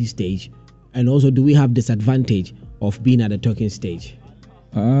the talking stage, and also do we have disadvantage of being at the talking stage?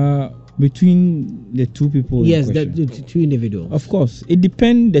 Between the two people. Yes, the two individuals. Of course, it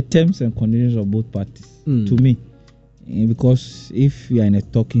depends the terms and conditions of both parties. To me. Because if you are in a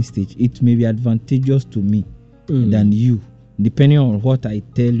talking stage, it may be advantageous to me than you, depending on what I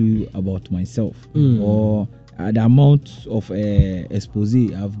tell you about myself or the amount of expose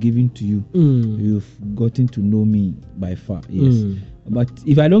I've given to you. You've gotten to know me by far. Yes, but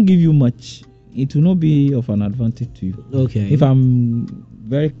if I don't give you much, it will not be of an advantage to you. Okay. If I'm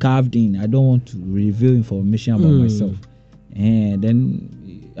very carved in, I don't want to reveal information about myself, and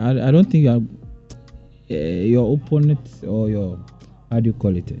then I don't think your opponent or your, how do you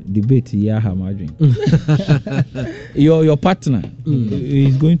call it, debate, your partner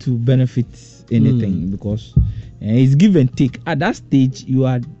is going to benefit anything because it's give and take. At that stage, you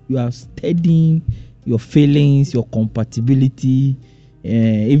are studying your feelings, your compatibility,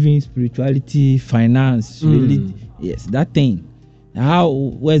 even spirituality, finance, really. Yes, that thing.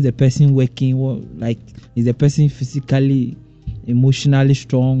 Where's the person working? Like, is the person physically, emotionally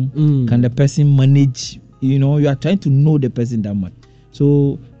strong? Can the person manage? You know, you are trying to know the person that much.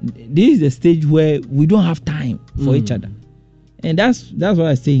 So this is the stage where we don't have time for each other, and that's what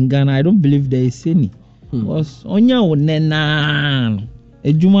I say in Ghana. I don't believe there is any.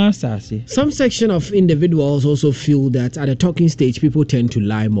 Some section of individuals also feel that at the talking stage, people tend to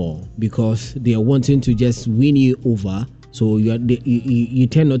lie more because they are wanting to just win you over. So you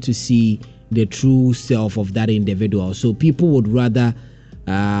tend not to see the true self of that individual. So people would rather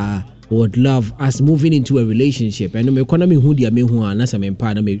would love us moving into a relationship. And like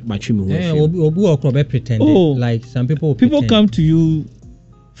some people come to you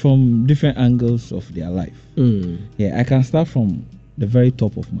from different angles of their life. Yeah, I can start from the very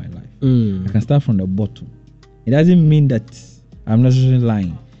top of my life. I can start from the bottom. It doesn't mean that I'm necessarily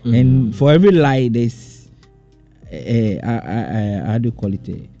lying. And for every lie, there's how do you call it,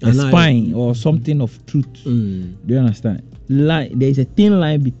 a spine or something of truth. Do you understand? Lie, there is a thin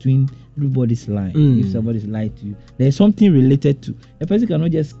line between everybody's lying. If somebody's lied to you, there's something related to. A person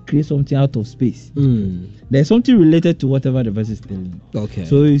cannot just create something out of space. There's something related to whatever the person is telling you. Okay.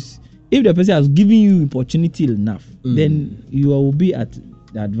 So if the person has given you opportunity enough, then you will be at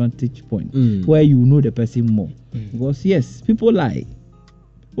the advantage point where you know the person more. Because yes, people lie.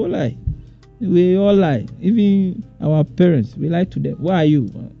 We all lie. Even our parents, we lie to them. Why are you?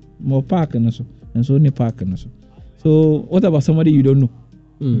 More park and so only park and so. So what about somebody you don't know?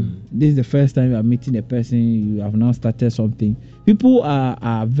 This is the first time you are meeting a person. You have now started something. People are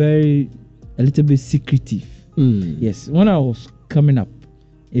a little bit secretive. Yes. When I was coming up,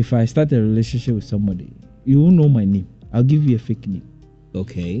 if I start a relationship with somebody, you will know my name. I'll give you a fake name.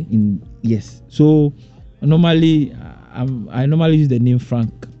 Okay. Yes. So normally, I normally use the name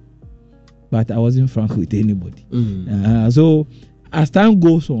Frank, but I wasn't frank with anybody. So as time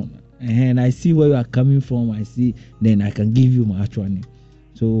goes on, and I see where you are coming from, then I can give you my actual name.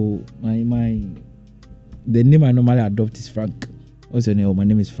 So the name I normally adopt is Frank. What's your name? Oh, my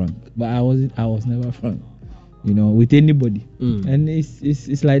name is Frank. But I was never frank, with anybody. And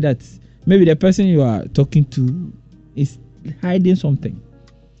it's like that. Maybe the person you are talking to is hiding something.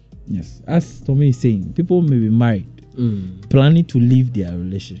 Yes, as Tommy is saying, people may be married, planning to leave their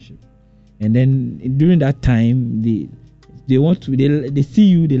relationship, and then during that time they see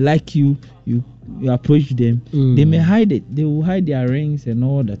you, they like you, you approach them, they may hide it. They will hide their rings and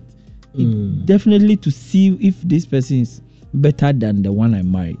all that. Definitely to see if this person is better than the one I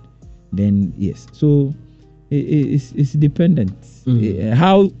married. then yes. So it's dependent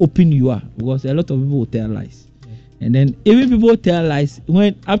how open you are, because a lot of people will tell lies, and then even people tell lies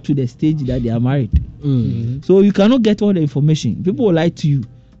when up to the stage that they are married. So you cannot get all the information. People will lie to you,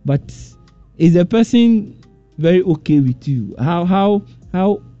 but is the person very okay with you? How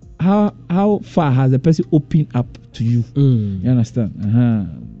far has the person opened up to you? You understand?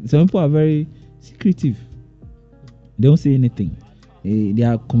 Some people are very secretive. They don't say anything.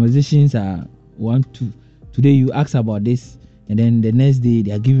 Their conversations are 1, 2. Today you ask about this, and then the next day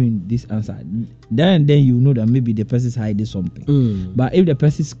they are giving this answer. Then you know that maybe the person is hiding something. But if the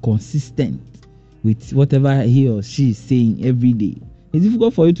person is consistent with whatever he or she is saying every day, it's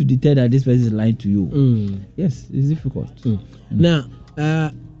difficult for you to detect that this person is lying to you. Yes, it's difficult. Now,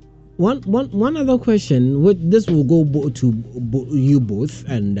 one other question. This will go to you both,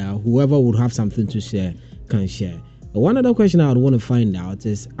 and whoever would have something to share can share. One other question I would want to find out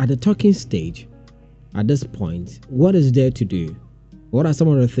is, at the talking stage, at this point, what is there to do? What are some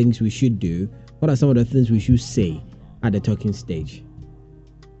of the things we should do? What are some of the things we should say at the talking stage?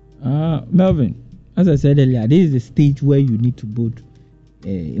 Melvin, as I said earlier, this is the stage where you need to build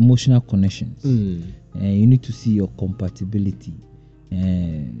emotional connections. You need to see your compatibility,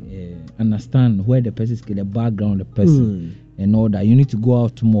 understand where the person is, the background of the person, and all that. You need to go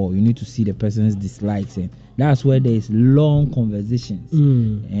out more. You need to see the person's dislikes, and that's where there is long conversations.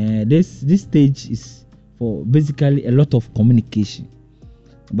 This stage is for basically a lot of communication,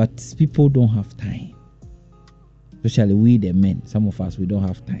 but people don't have time. Especially we the men, some of us, we don't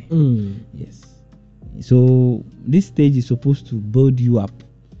have time. Yes. So this stage is supposed to build you up,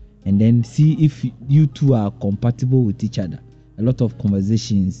 and then see if you two are compatible with each other. A lot of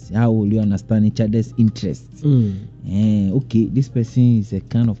conversations. How will you understand each other's interests? Okay, this person is a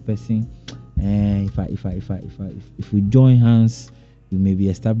kind of person. If we join hands, we may be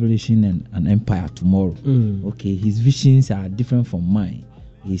establishing an empire tomorrow. Okay, his visions are different from mine.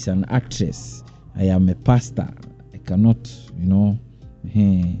 He's an actress. I am a pastor. I cannot,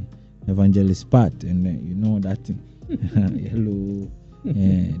 evangelist part, and that thing. Hello.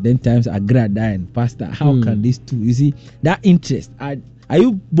 Then times I grad and pastor. How can these two? You see that interest? Are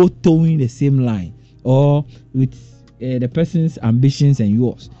you both towing the same line, or with the person's ambitions and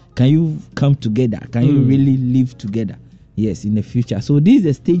yours? Can you come together? Can you really live together? Yes, in the future. So this is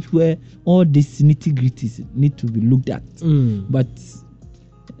the stage where all these nitty-gritties need to be looked at. But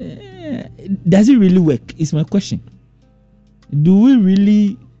does it really work? Is my question. Do we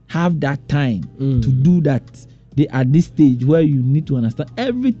really have that time to do that? At this stage where you need to understand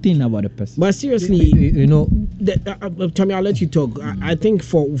everything about the person. But seriously, Tommy, I'll let you talk. I think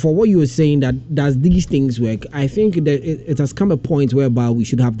for what you were saying, that does these things work, I think that it has come a point whereby we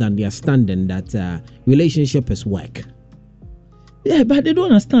should have the understanding that relationship is work. Yeah, but they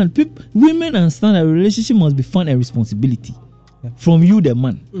don't understand. Women understand that a relationship must be fun and responsibility from you, the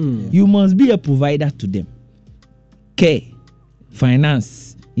man. You must be a provider to them. Care, finance,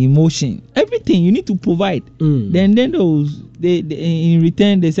 emotion, everything you need to provide. Then those they in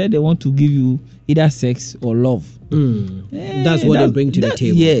return they said they want to give you either sex or love. That's what they bring to the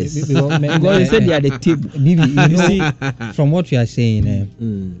table. Yes, because they said they are the table. You see, from what you are saying,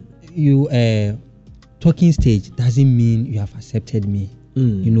 you talking stage doesn't mean you have accepted me.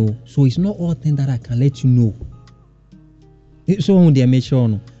 So it's not all things that I can let you know. So on the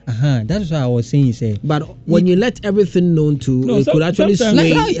sure. That's what I was saying. But when you let everything known to, it could actually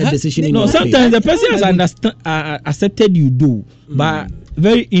sway a decision. Sometimes the person has accepted you, but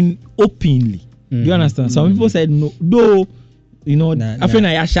very openly. Do you understand? Some people said no, though. I feel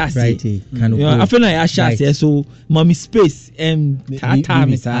like I shall so mommy space and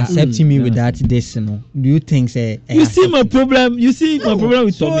accepting me without this. Do you think you see my problem? You see my problem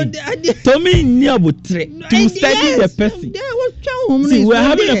with Tommy. Tommy near to study the person. See, we're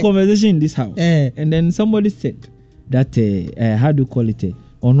having a conversation in this house, and then somebody said that how do you call it?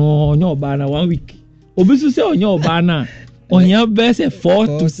 On your banner 1 week. Obviously, on your banner on your best 4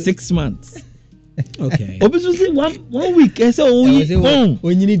 to 6 months. Okay. Obviously, one week. Yes. So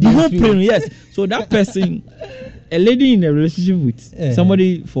that person, a lady in a relationship with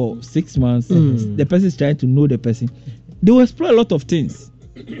somebody for 6 months, the person is trying to know the person. They will explore a lot of things.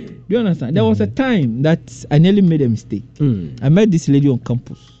 Do you understand? There was a time that I nearly made a mistake. I met this lady on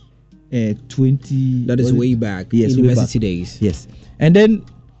campus. 20. That is way back. Yes, university days. Yes, and then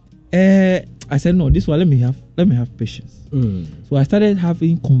I said no. This one, let me have patience. So I started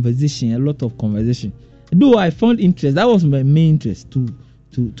having a lot of conversation. Though I found interest, that was my main interest to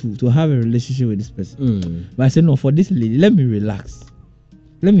have a relationship with this person. But I said no, for this lady, let me relax.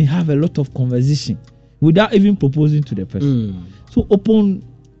 Let me have a lot of conversation without even proposing to the person. So upon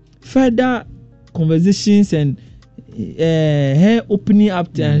further conversations and her opening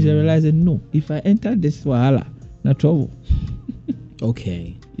up to and she realized that no, if I enter this wahala, no trouble.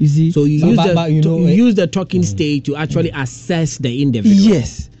 Okay. You see, so you use the talking stage to actually assess the individual.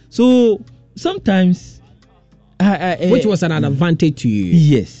 Yes. So sometimes, which was an advantage to you.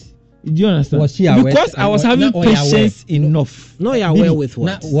 Yes. Do you understand? Was she aware? Because I was having patience enough. No, you're aware with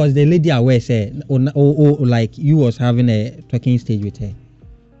what? Was the lady aware? Say, or like you was having a talking stage with her?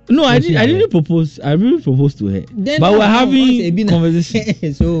 No, I didn't propose. I really proposed to her. But we're having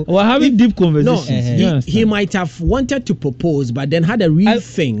conversations. So we're having deep conversations. No, he might have wanted to propose, but then had a real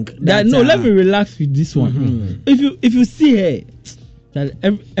think that let me relax with this one. Mm-hmm. If you see her, that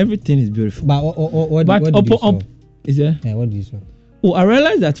everything is beautiful. But what did you saw? Is there? Yeah, what did you saw? Oh, I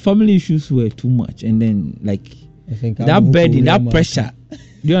realized that family issues were too much, and then like that burden, that pressure. Do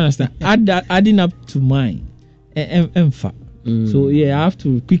you understand? Adding up to mine, and far. So yeah, I have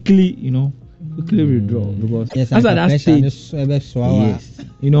to quickly withdraw because after that stage, yes,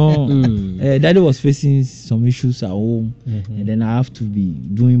 daddy was facing some issues at home, and then I have to be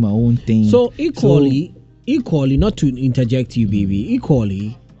doing my own thing. So equally, not to interject you, baby,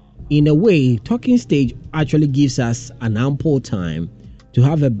 equally, in a way, talking stage actually gives us an ample time to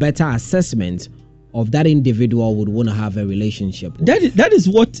have a better assessment of that individual would want to have a relationship with. That is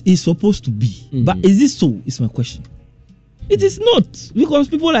what is supposed to be. But is this so? Is my question. It is not, because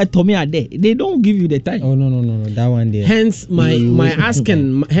people like Tommy are there. They don't give you the time. Oh no, that one there. Hence my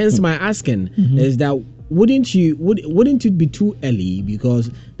asking is that wouldn't it be too early?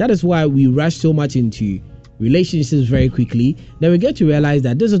 Because that is why we rush so much into relationships very quickly. Then we get to realize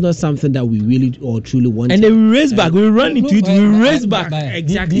that this is not something that we really or truly want. And then we race back. We run into it. We race back.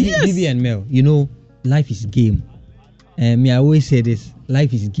 Exactly. Yes. Vivi and Mel, life is game. I always say this.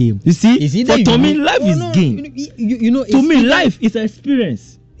 Life is game. You see, for Tommy, life is game. To me, life is an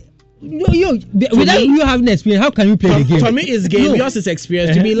experience. Without you having experience, how can you play the game? For me, it's game. Yours is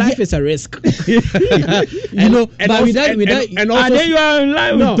experience. To me, life is a risk. And then you are in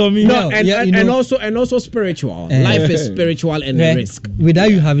line with Tommy. And also spiritual. Life is spiritual and a risk. Without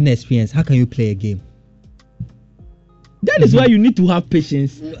you having experience, how can you play a game? That is why you need to have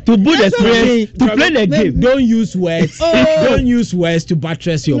patience to build experience to play the game. Don't use words. Don't use words to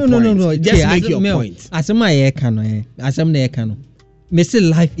buttress your point. No. Just make your point. Me say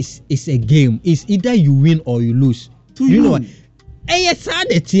life is a game. It's either you win or you lose. To you know, it's sad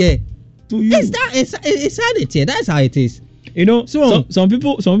it here. To you, it's sad it here. That's how it is. So some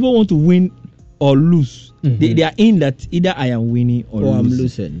people want to win or lose. They are in that either I am winning or I'm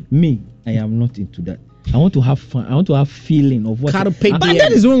losing. Me, I am not into that. I want to have fun. I want to have feeling of what. But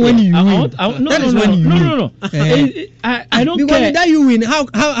that is when you win. No. I don't because care. That you win. How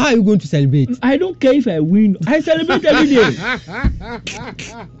are you going to celebrate? I don't care if I win. I celebrate every day.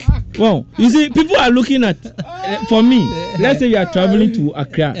 Well, you see, people are looking at. For me, let's say we are traveling to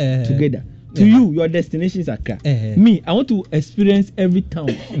Accra together. To you, your destination is Accra. Me, I want to experience every town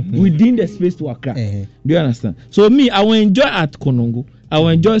within the space to Accra. Do you understand? So me, I will enjoy at Konongo. I will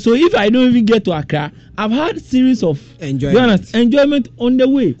enjoy. So if I don't even get to Accra, I've had a series of enjoyment on the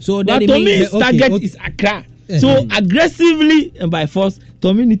way. So that to me, target is Accra. So aggressively and by force,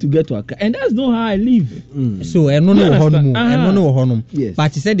 Tommy need to get to Accra, and that's not how I live. So I don't know. Yes.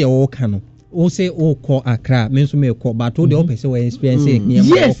 But you said they all can. O say o call Accra, means me call, but all the open so experience.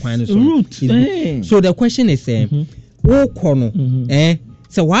 Yes, route. So the question is, o kono,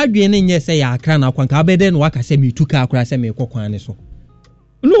 so why do you say Accra na kwanka be den waka say me tuka Accra say me kwan so.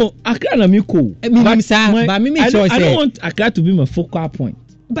 No, Accra na me ko. But me say I don't want Accra to be my focal point.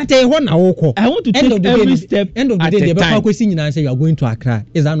 But I want to take every step. End of the day, the question and say you are going to Accra.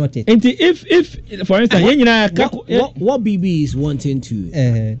 Is that not it? And if for instance, what BB is wanting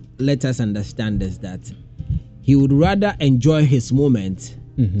to let us understand is that he would rather enjoy his moment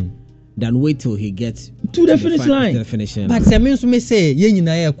than wait till he gets to the finish line. But Samuel may say,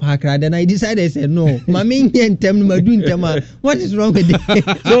 Accra. Then I decided, I said, no, what is wrong with it?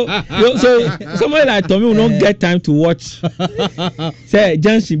 So somebody like Tommy will not get time to watch. Say,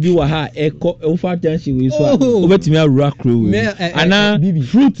 Janshi be waha, Ofa Janshi will over to me a rock crew. And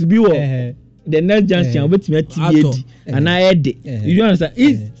fruit be the next junction over to me a TBD. And I had it. You don't understand?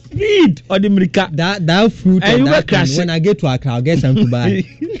 It's speed or the America. That fruit and that crash. When I get to Accra, I'll get some to buy.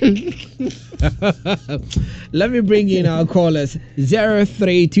 Let me bring in our callers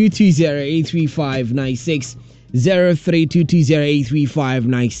 0322083596,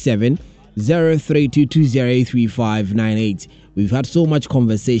 0322083597, 0322083598. We've had so much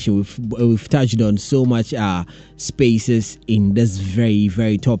conversation. We've touched on so much spaces in this very,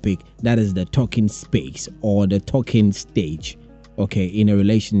 very topic. That is the talking space or the talking stage. okay, in a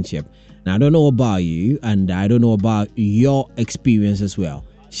relationship. Now, I don't know about you, and I don't know about your experience as well.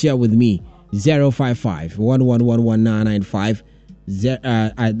 Share with me 055 1111995.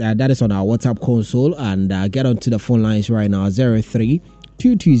 That is on our WhatsApp console, and get onto the phone lines right now.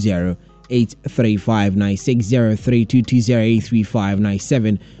 03-220-83596,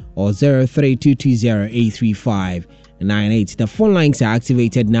 03-220-83597, or 03-220-83598. The phone lines are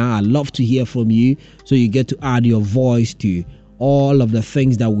activated now. I'd love to hear from you, so you get to add your voice to all of the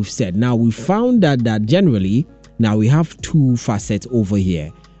things that we've said. Now, we found that generally, now we have two facets over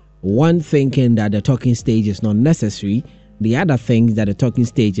here. One thinking that the talking stage is not necessary. The other thing that the talking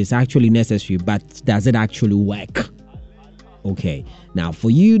stage is actually necessary, but does it actually work? Okay. Now,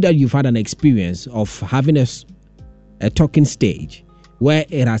 for you that you've had an experience of having a talking stage where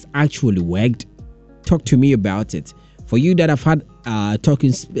it has actually worked, talk to me about it. For you that have had a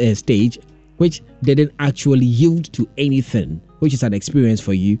talking stage which didn't actually yield to anything, which is an experience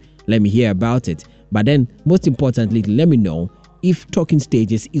for you, let me hear about it. But then, most importantly, let me know if talking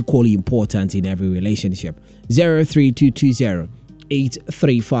stage is equally important in every relationship.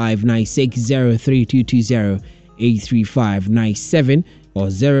 03-220-83596, 03-220-83597, or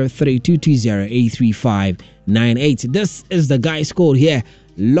 03-220-83598. This is the Guys Code here,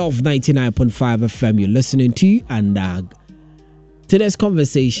 Love 99.5 FM. You're listening to, and today's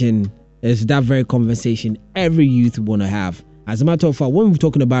conversation is that very conversation every youth want to have. As a matter of fact, when we're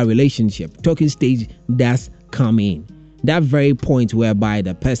talking about relationship, talking stage does come in. That very point whereby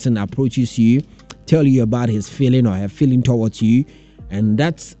the person approaches you, tell you about his feeling or her feeling towards you, and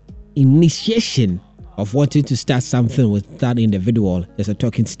that's initiation of wanting to start something with that individual is a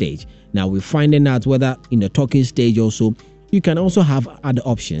talking stage. Now, we're finding out whether in the talking stage also, you can also have other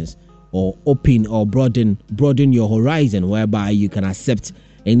options or open or broaden your horizon, whereby you can accept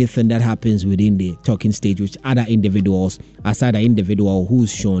anything that happens within the talking stage with other individuals aside the individual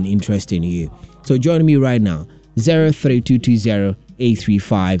who's shown interest in you. So join me right now,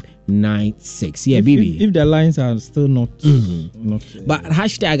 03-220-83596. Yeah, baby. If the lines are still not, but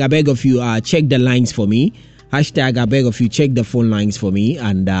hashtag I beg of you, check the lines for me. Hashtag I beg of you, check the phone lines for me.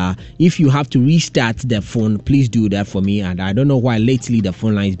 And if you have to restart the phone, please do that for me. And I don't know why lately the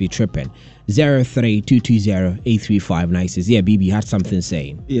phone lines be tripping. 03-220-83596. Yeah, BB had something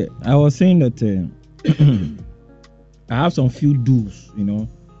saying. Yeah, I was saying that I have some few do's,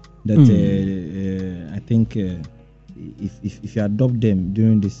 that I think if you adopt them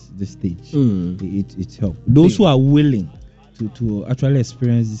during this stage, it helps. Those who are willing to actually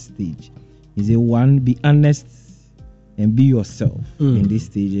experience this stage, is a one, be honest and be yourself in this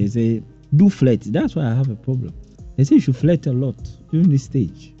stage. They say do flirt. That's why I have a problem. They say you should flirt a lot during this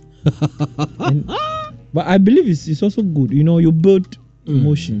stage. But I believe it's also good. You build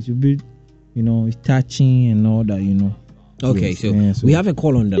emotions. You build, touching and all that. Okay, yes, so we have a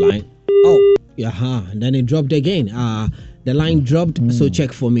call on the line. Oh, yeah, then it dropped again. The line dropped, so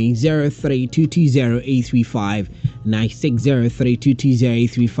check for me. 03-220-83596,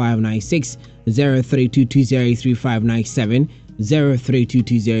 03-220-83596, 03-220-83597,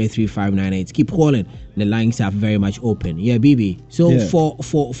 03-220-83598. Keep calling. The lines are very much open. Yeah, BB. So for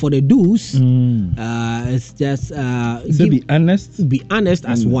the do's, it's just be honest. Be honest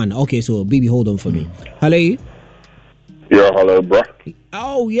as one. Okay, so BB, hold on for me. Hello. Yeah, hello, bro.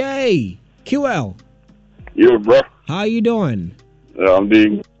 Oh, yay. QL. Yo, bro. How you doing? I'm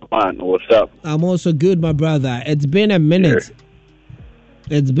doing fine. What's up? I'm also good, my brother. It's been a minute.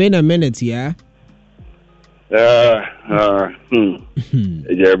 Yeah. It's been a minute, yeah? It's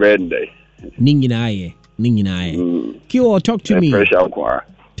your birthday. Ninginaye. QL, talk to me.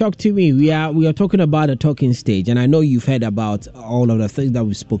 Talk to me. We are talking about a talking stage, and I know you've heard about all of the things that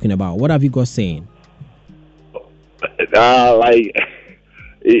we've spoken about. What have you got saying?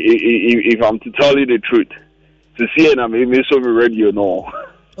 If I'm to tell you the truth, to see it, I'm even so radio no.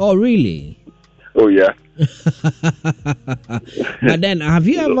 Oh, really? Oh, yeah. But then, have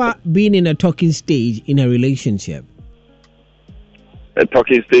you ever been in a talking stage in a relationship? A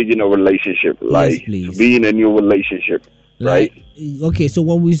talking stage in a relationship, like be in a new relationship, right? Okay, so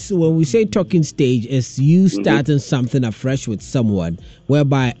when we say talking stage, is you starting something afresh with someone,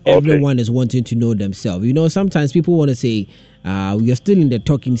 whereby everyone is wanting to know themselves. Sometimes people want to say, we are still in the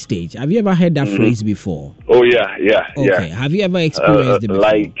talking stage. Have you ever heard that phrase before? Oh, yeah. Okay. Have you ever experienced it before?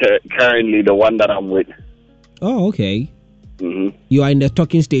 Like currently the one that I'm with. Oh, okay. You are in the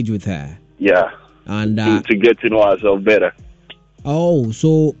talking stage with her? Yeah. And to get to know ourselves better. Oh,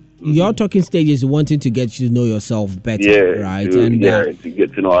 so your talking stage is wanting to get you to know yourself better, right? To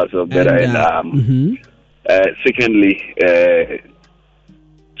get to know ourselves better. Secondly, to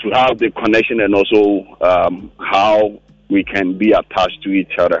have the connection and also how we can be attached to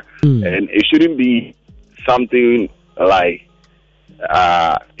each other. And it shouldn't be something like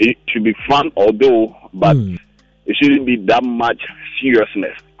it should be fun, but it shouldn't be that much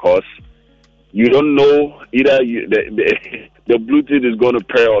seriousness, because you don't know either the Bluetooth is going to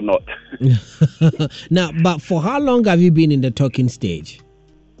pair or not. Now, but for how long have you been in the talking stage?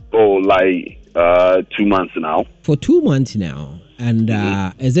 Oh, like 2 months now. For 2 months now. And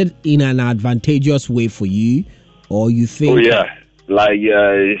is it in an advantageous way for you, or you think? Oh, yeah. Like,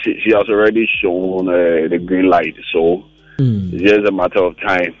 she has already shown the green light. So it's just a matter of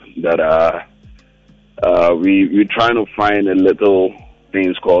time that we're trying to find a little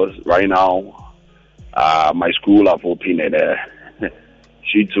things, because right now, my school have opened it.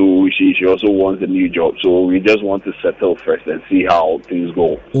 She too, she also wants a new job. So we just want to settle first and see how things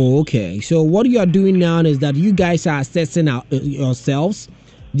go. Oh, okay. So what you are doing now is that you guys are assessing yourselves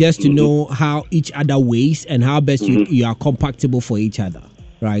just to know how each other weighs and how best you are compatible for each other,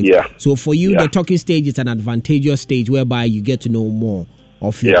 right? Yeah. So for you, the talking stage is an advantageous stage whereby you get to know more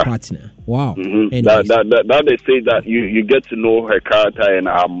of your partner. Wow. That they say that you get to know her character and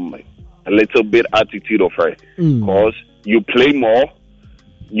a little bit attitude of her, because you play more,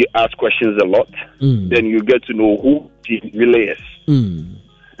 you ask questions a lot, then you get to know who she really is.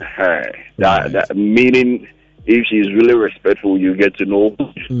 That meaning, if she's really respectful, you get to know.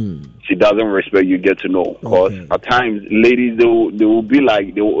 She doesn't respect, you get to know. Because at times, ladies, they will be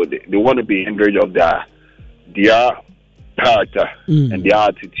like, they want to be hindrance of their character and their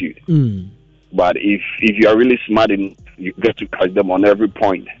attitude. But if you are really smart enough, you get to catch them on every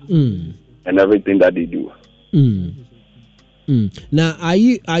point and everything that they do. Now, are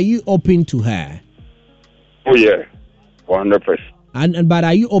you open to her? Oh yeah, 100%. But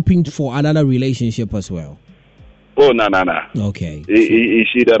are you open for another relationship as well? Oh no. Okay. Is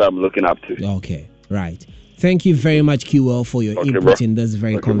she that I'm looking up to? Okay, right. Thank you very much, QL, for your input in this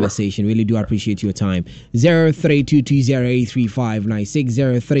very conversation. Really do appreciate your time.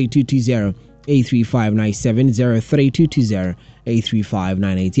 03220-83596, 03220-83597,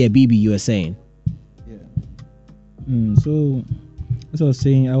 03220-83598. Yeah, BB, you were saying. So, as I was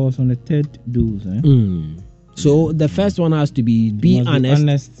saying, I was on the third dose. So the first one has to be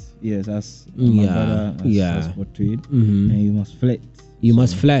honest. Yes, as my brother has portrayed. And you must flirt. You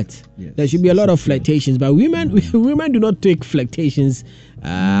must flirt. Yes, there should be a lot of flirtations, but women do not take flirtations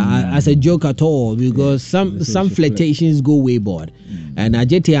as a joke at all, because some flirtations go wayward. And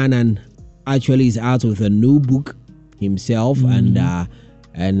Ajete Anan actually is out with a new book himself,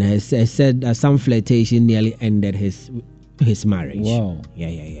 and has said that some flirtation nearly ended his marriage. Wow.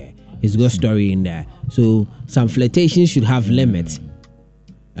 Yeah. He's got story in there. So some flirtations should have limits.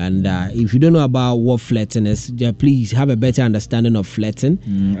 And if you don't know about what flirting is, please have a better understanding of flirting.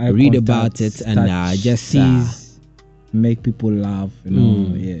 Read about it and just make people laugh.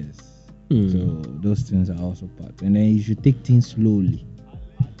 Yes. So those things are also part. And then you should take things slowly.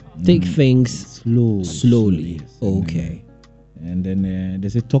 Take things slowly. Yes. Okay. And then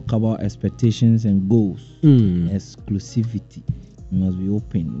there's a talk about expectations and goals. Exclusivity. You must be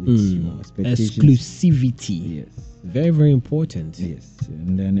open with your expectations. Exclusivity. Yes. Very, very important. Yes.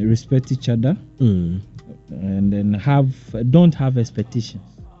 And then respect each other. And then don't have expectations.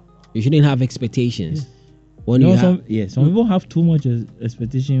 You shouldn't have expectations. Some people have too much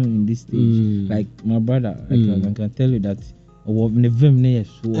expectation in this stage. Like my brother, I can tell you that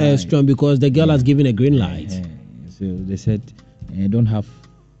strong because the girl has given a green light. So they said don't have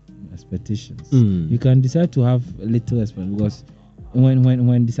expectations. You can decide to have a little expectation, because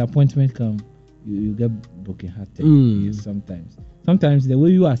when disappointment comes, you get broken-hearted. Yes, sometimes the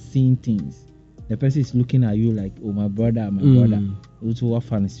way you are seeing things, the person is looking at you like, oh, my brother. Also, what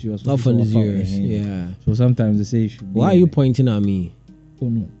fun is yours? What fun is yours? Yeah. So sometimes they say you should. Why are you pointing at me? Oh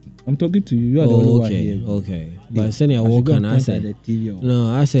no, I'm talking to you. You are the only one here. Okay. But send your walk and I said.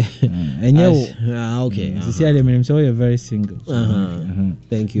 No, I say. Okay. So you're very single.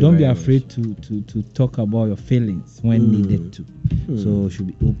 Thank you. Don't be afraid to talk about your feelings when needed to. So should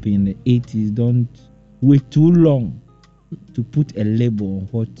be open in the 80s. Don't wait too long to put a label on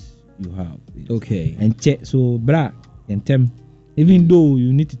what you have. Okay. And check. So, and them. Even though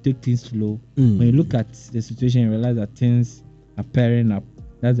you need to take things slow, when you look at the situation, you realize that things are pairing up.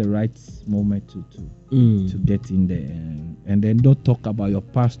 That's the right moment to get in there, and then don't talk about your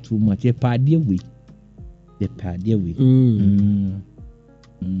past too much. The party way.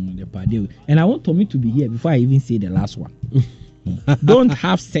 And I want Tommy to be here before I even say the last one. Don't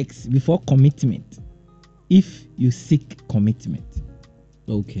have sex before commitment. If you seek commitment.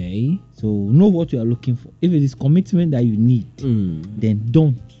 Okay. So know what you are looking for. If it is commitment that you need, then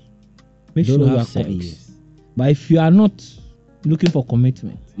don't. Make sure you are serious. But if you are not looking for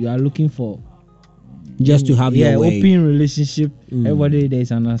commitment, you are looking for just to have your way. Open relationship. Everybody there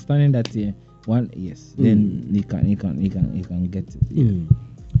is understanding that then you can get it.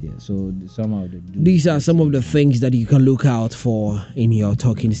 Yeah, so somehow these are some of the things that you can look out for in your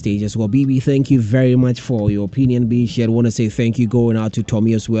talking stage as well. BB, thank you very much for your opinion being shared. I want to say thank you going out to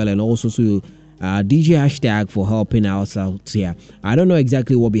Tommy as well, and also to DJ Hashtag for helping us out here. I don't know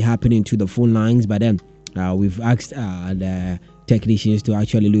exactly what will be happening to the phone lines, but then we've asked the technicians to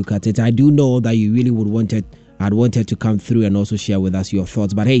actually look at it. I do know that you really had wanted to come through and also share with us your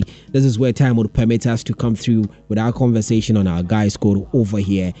thoughts. But hey, this is where time would permit us to come through with our conversation on our guys code over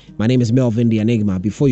here. My name is Melvin the Enigma. Before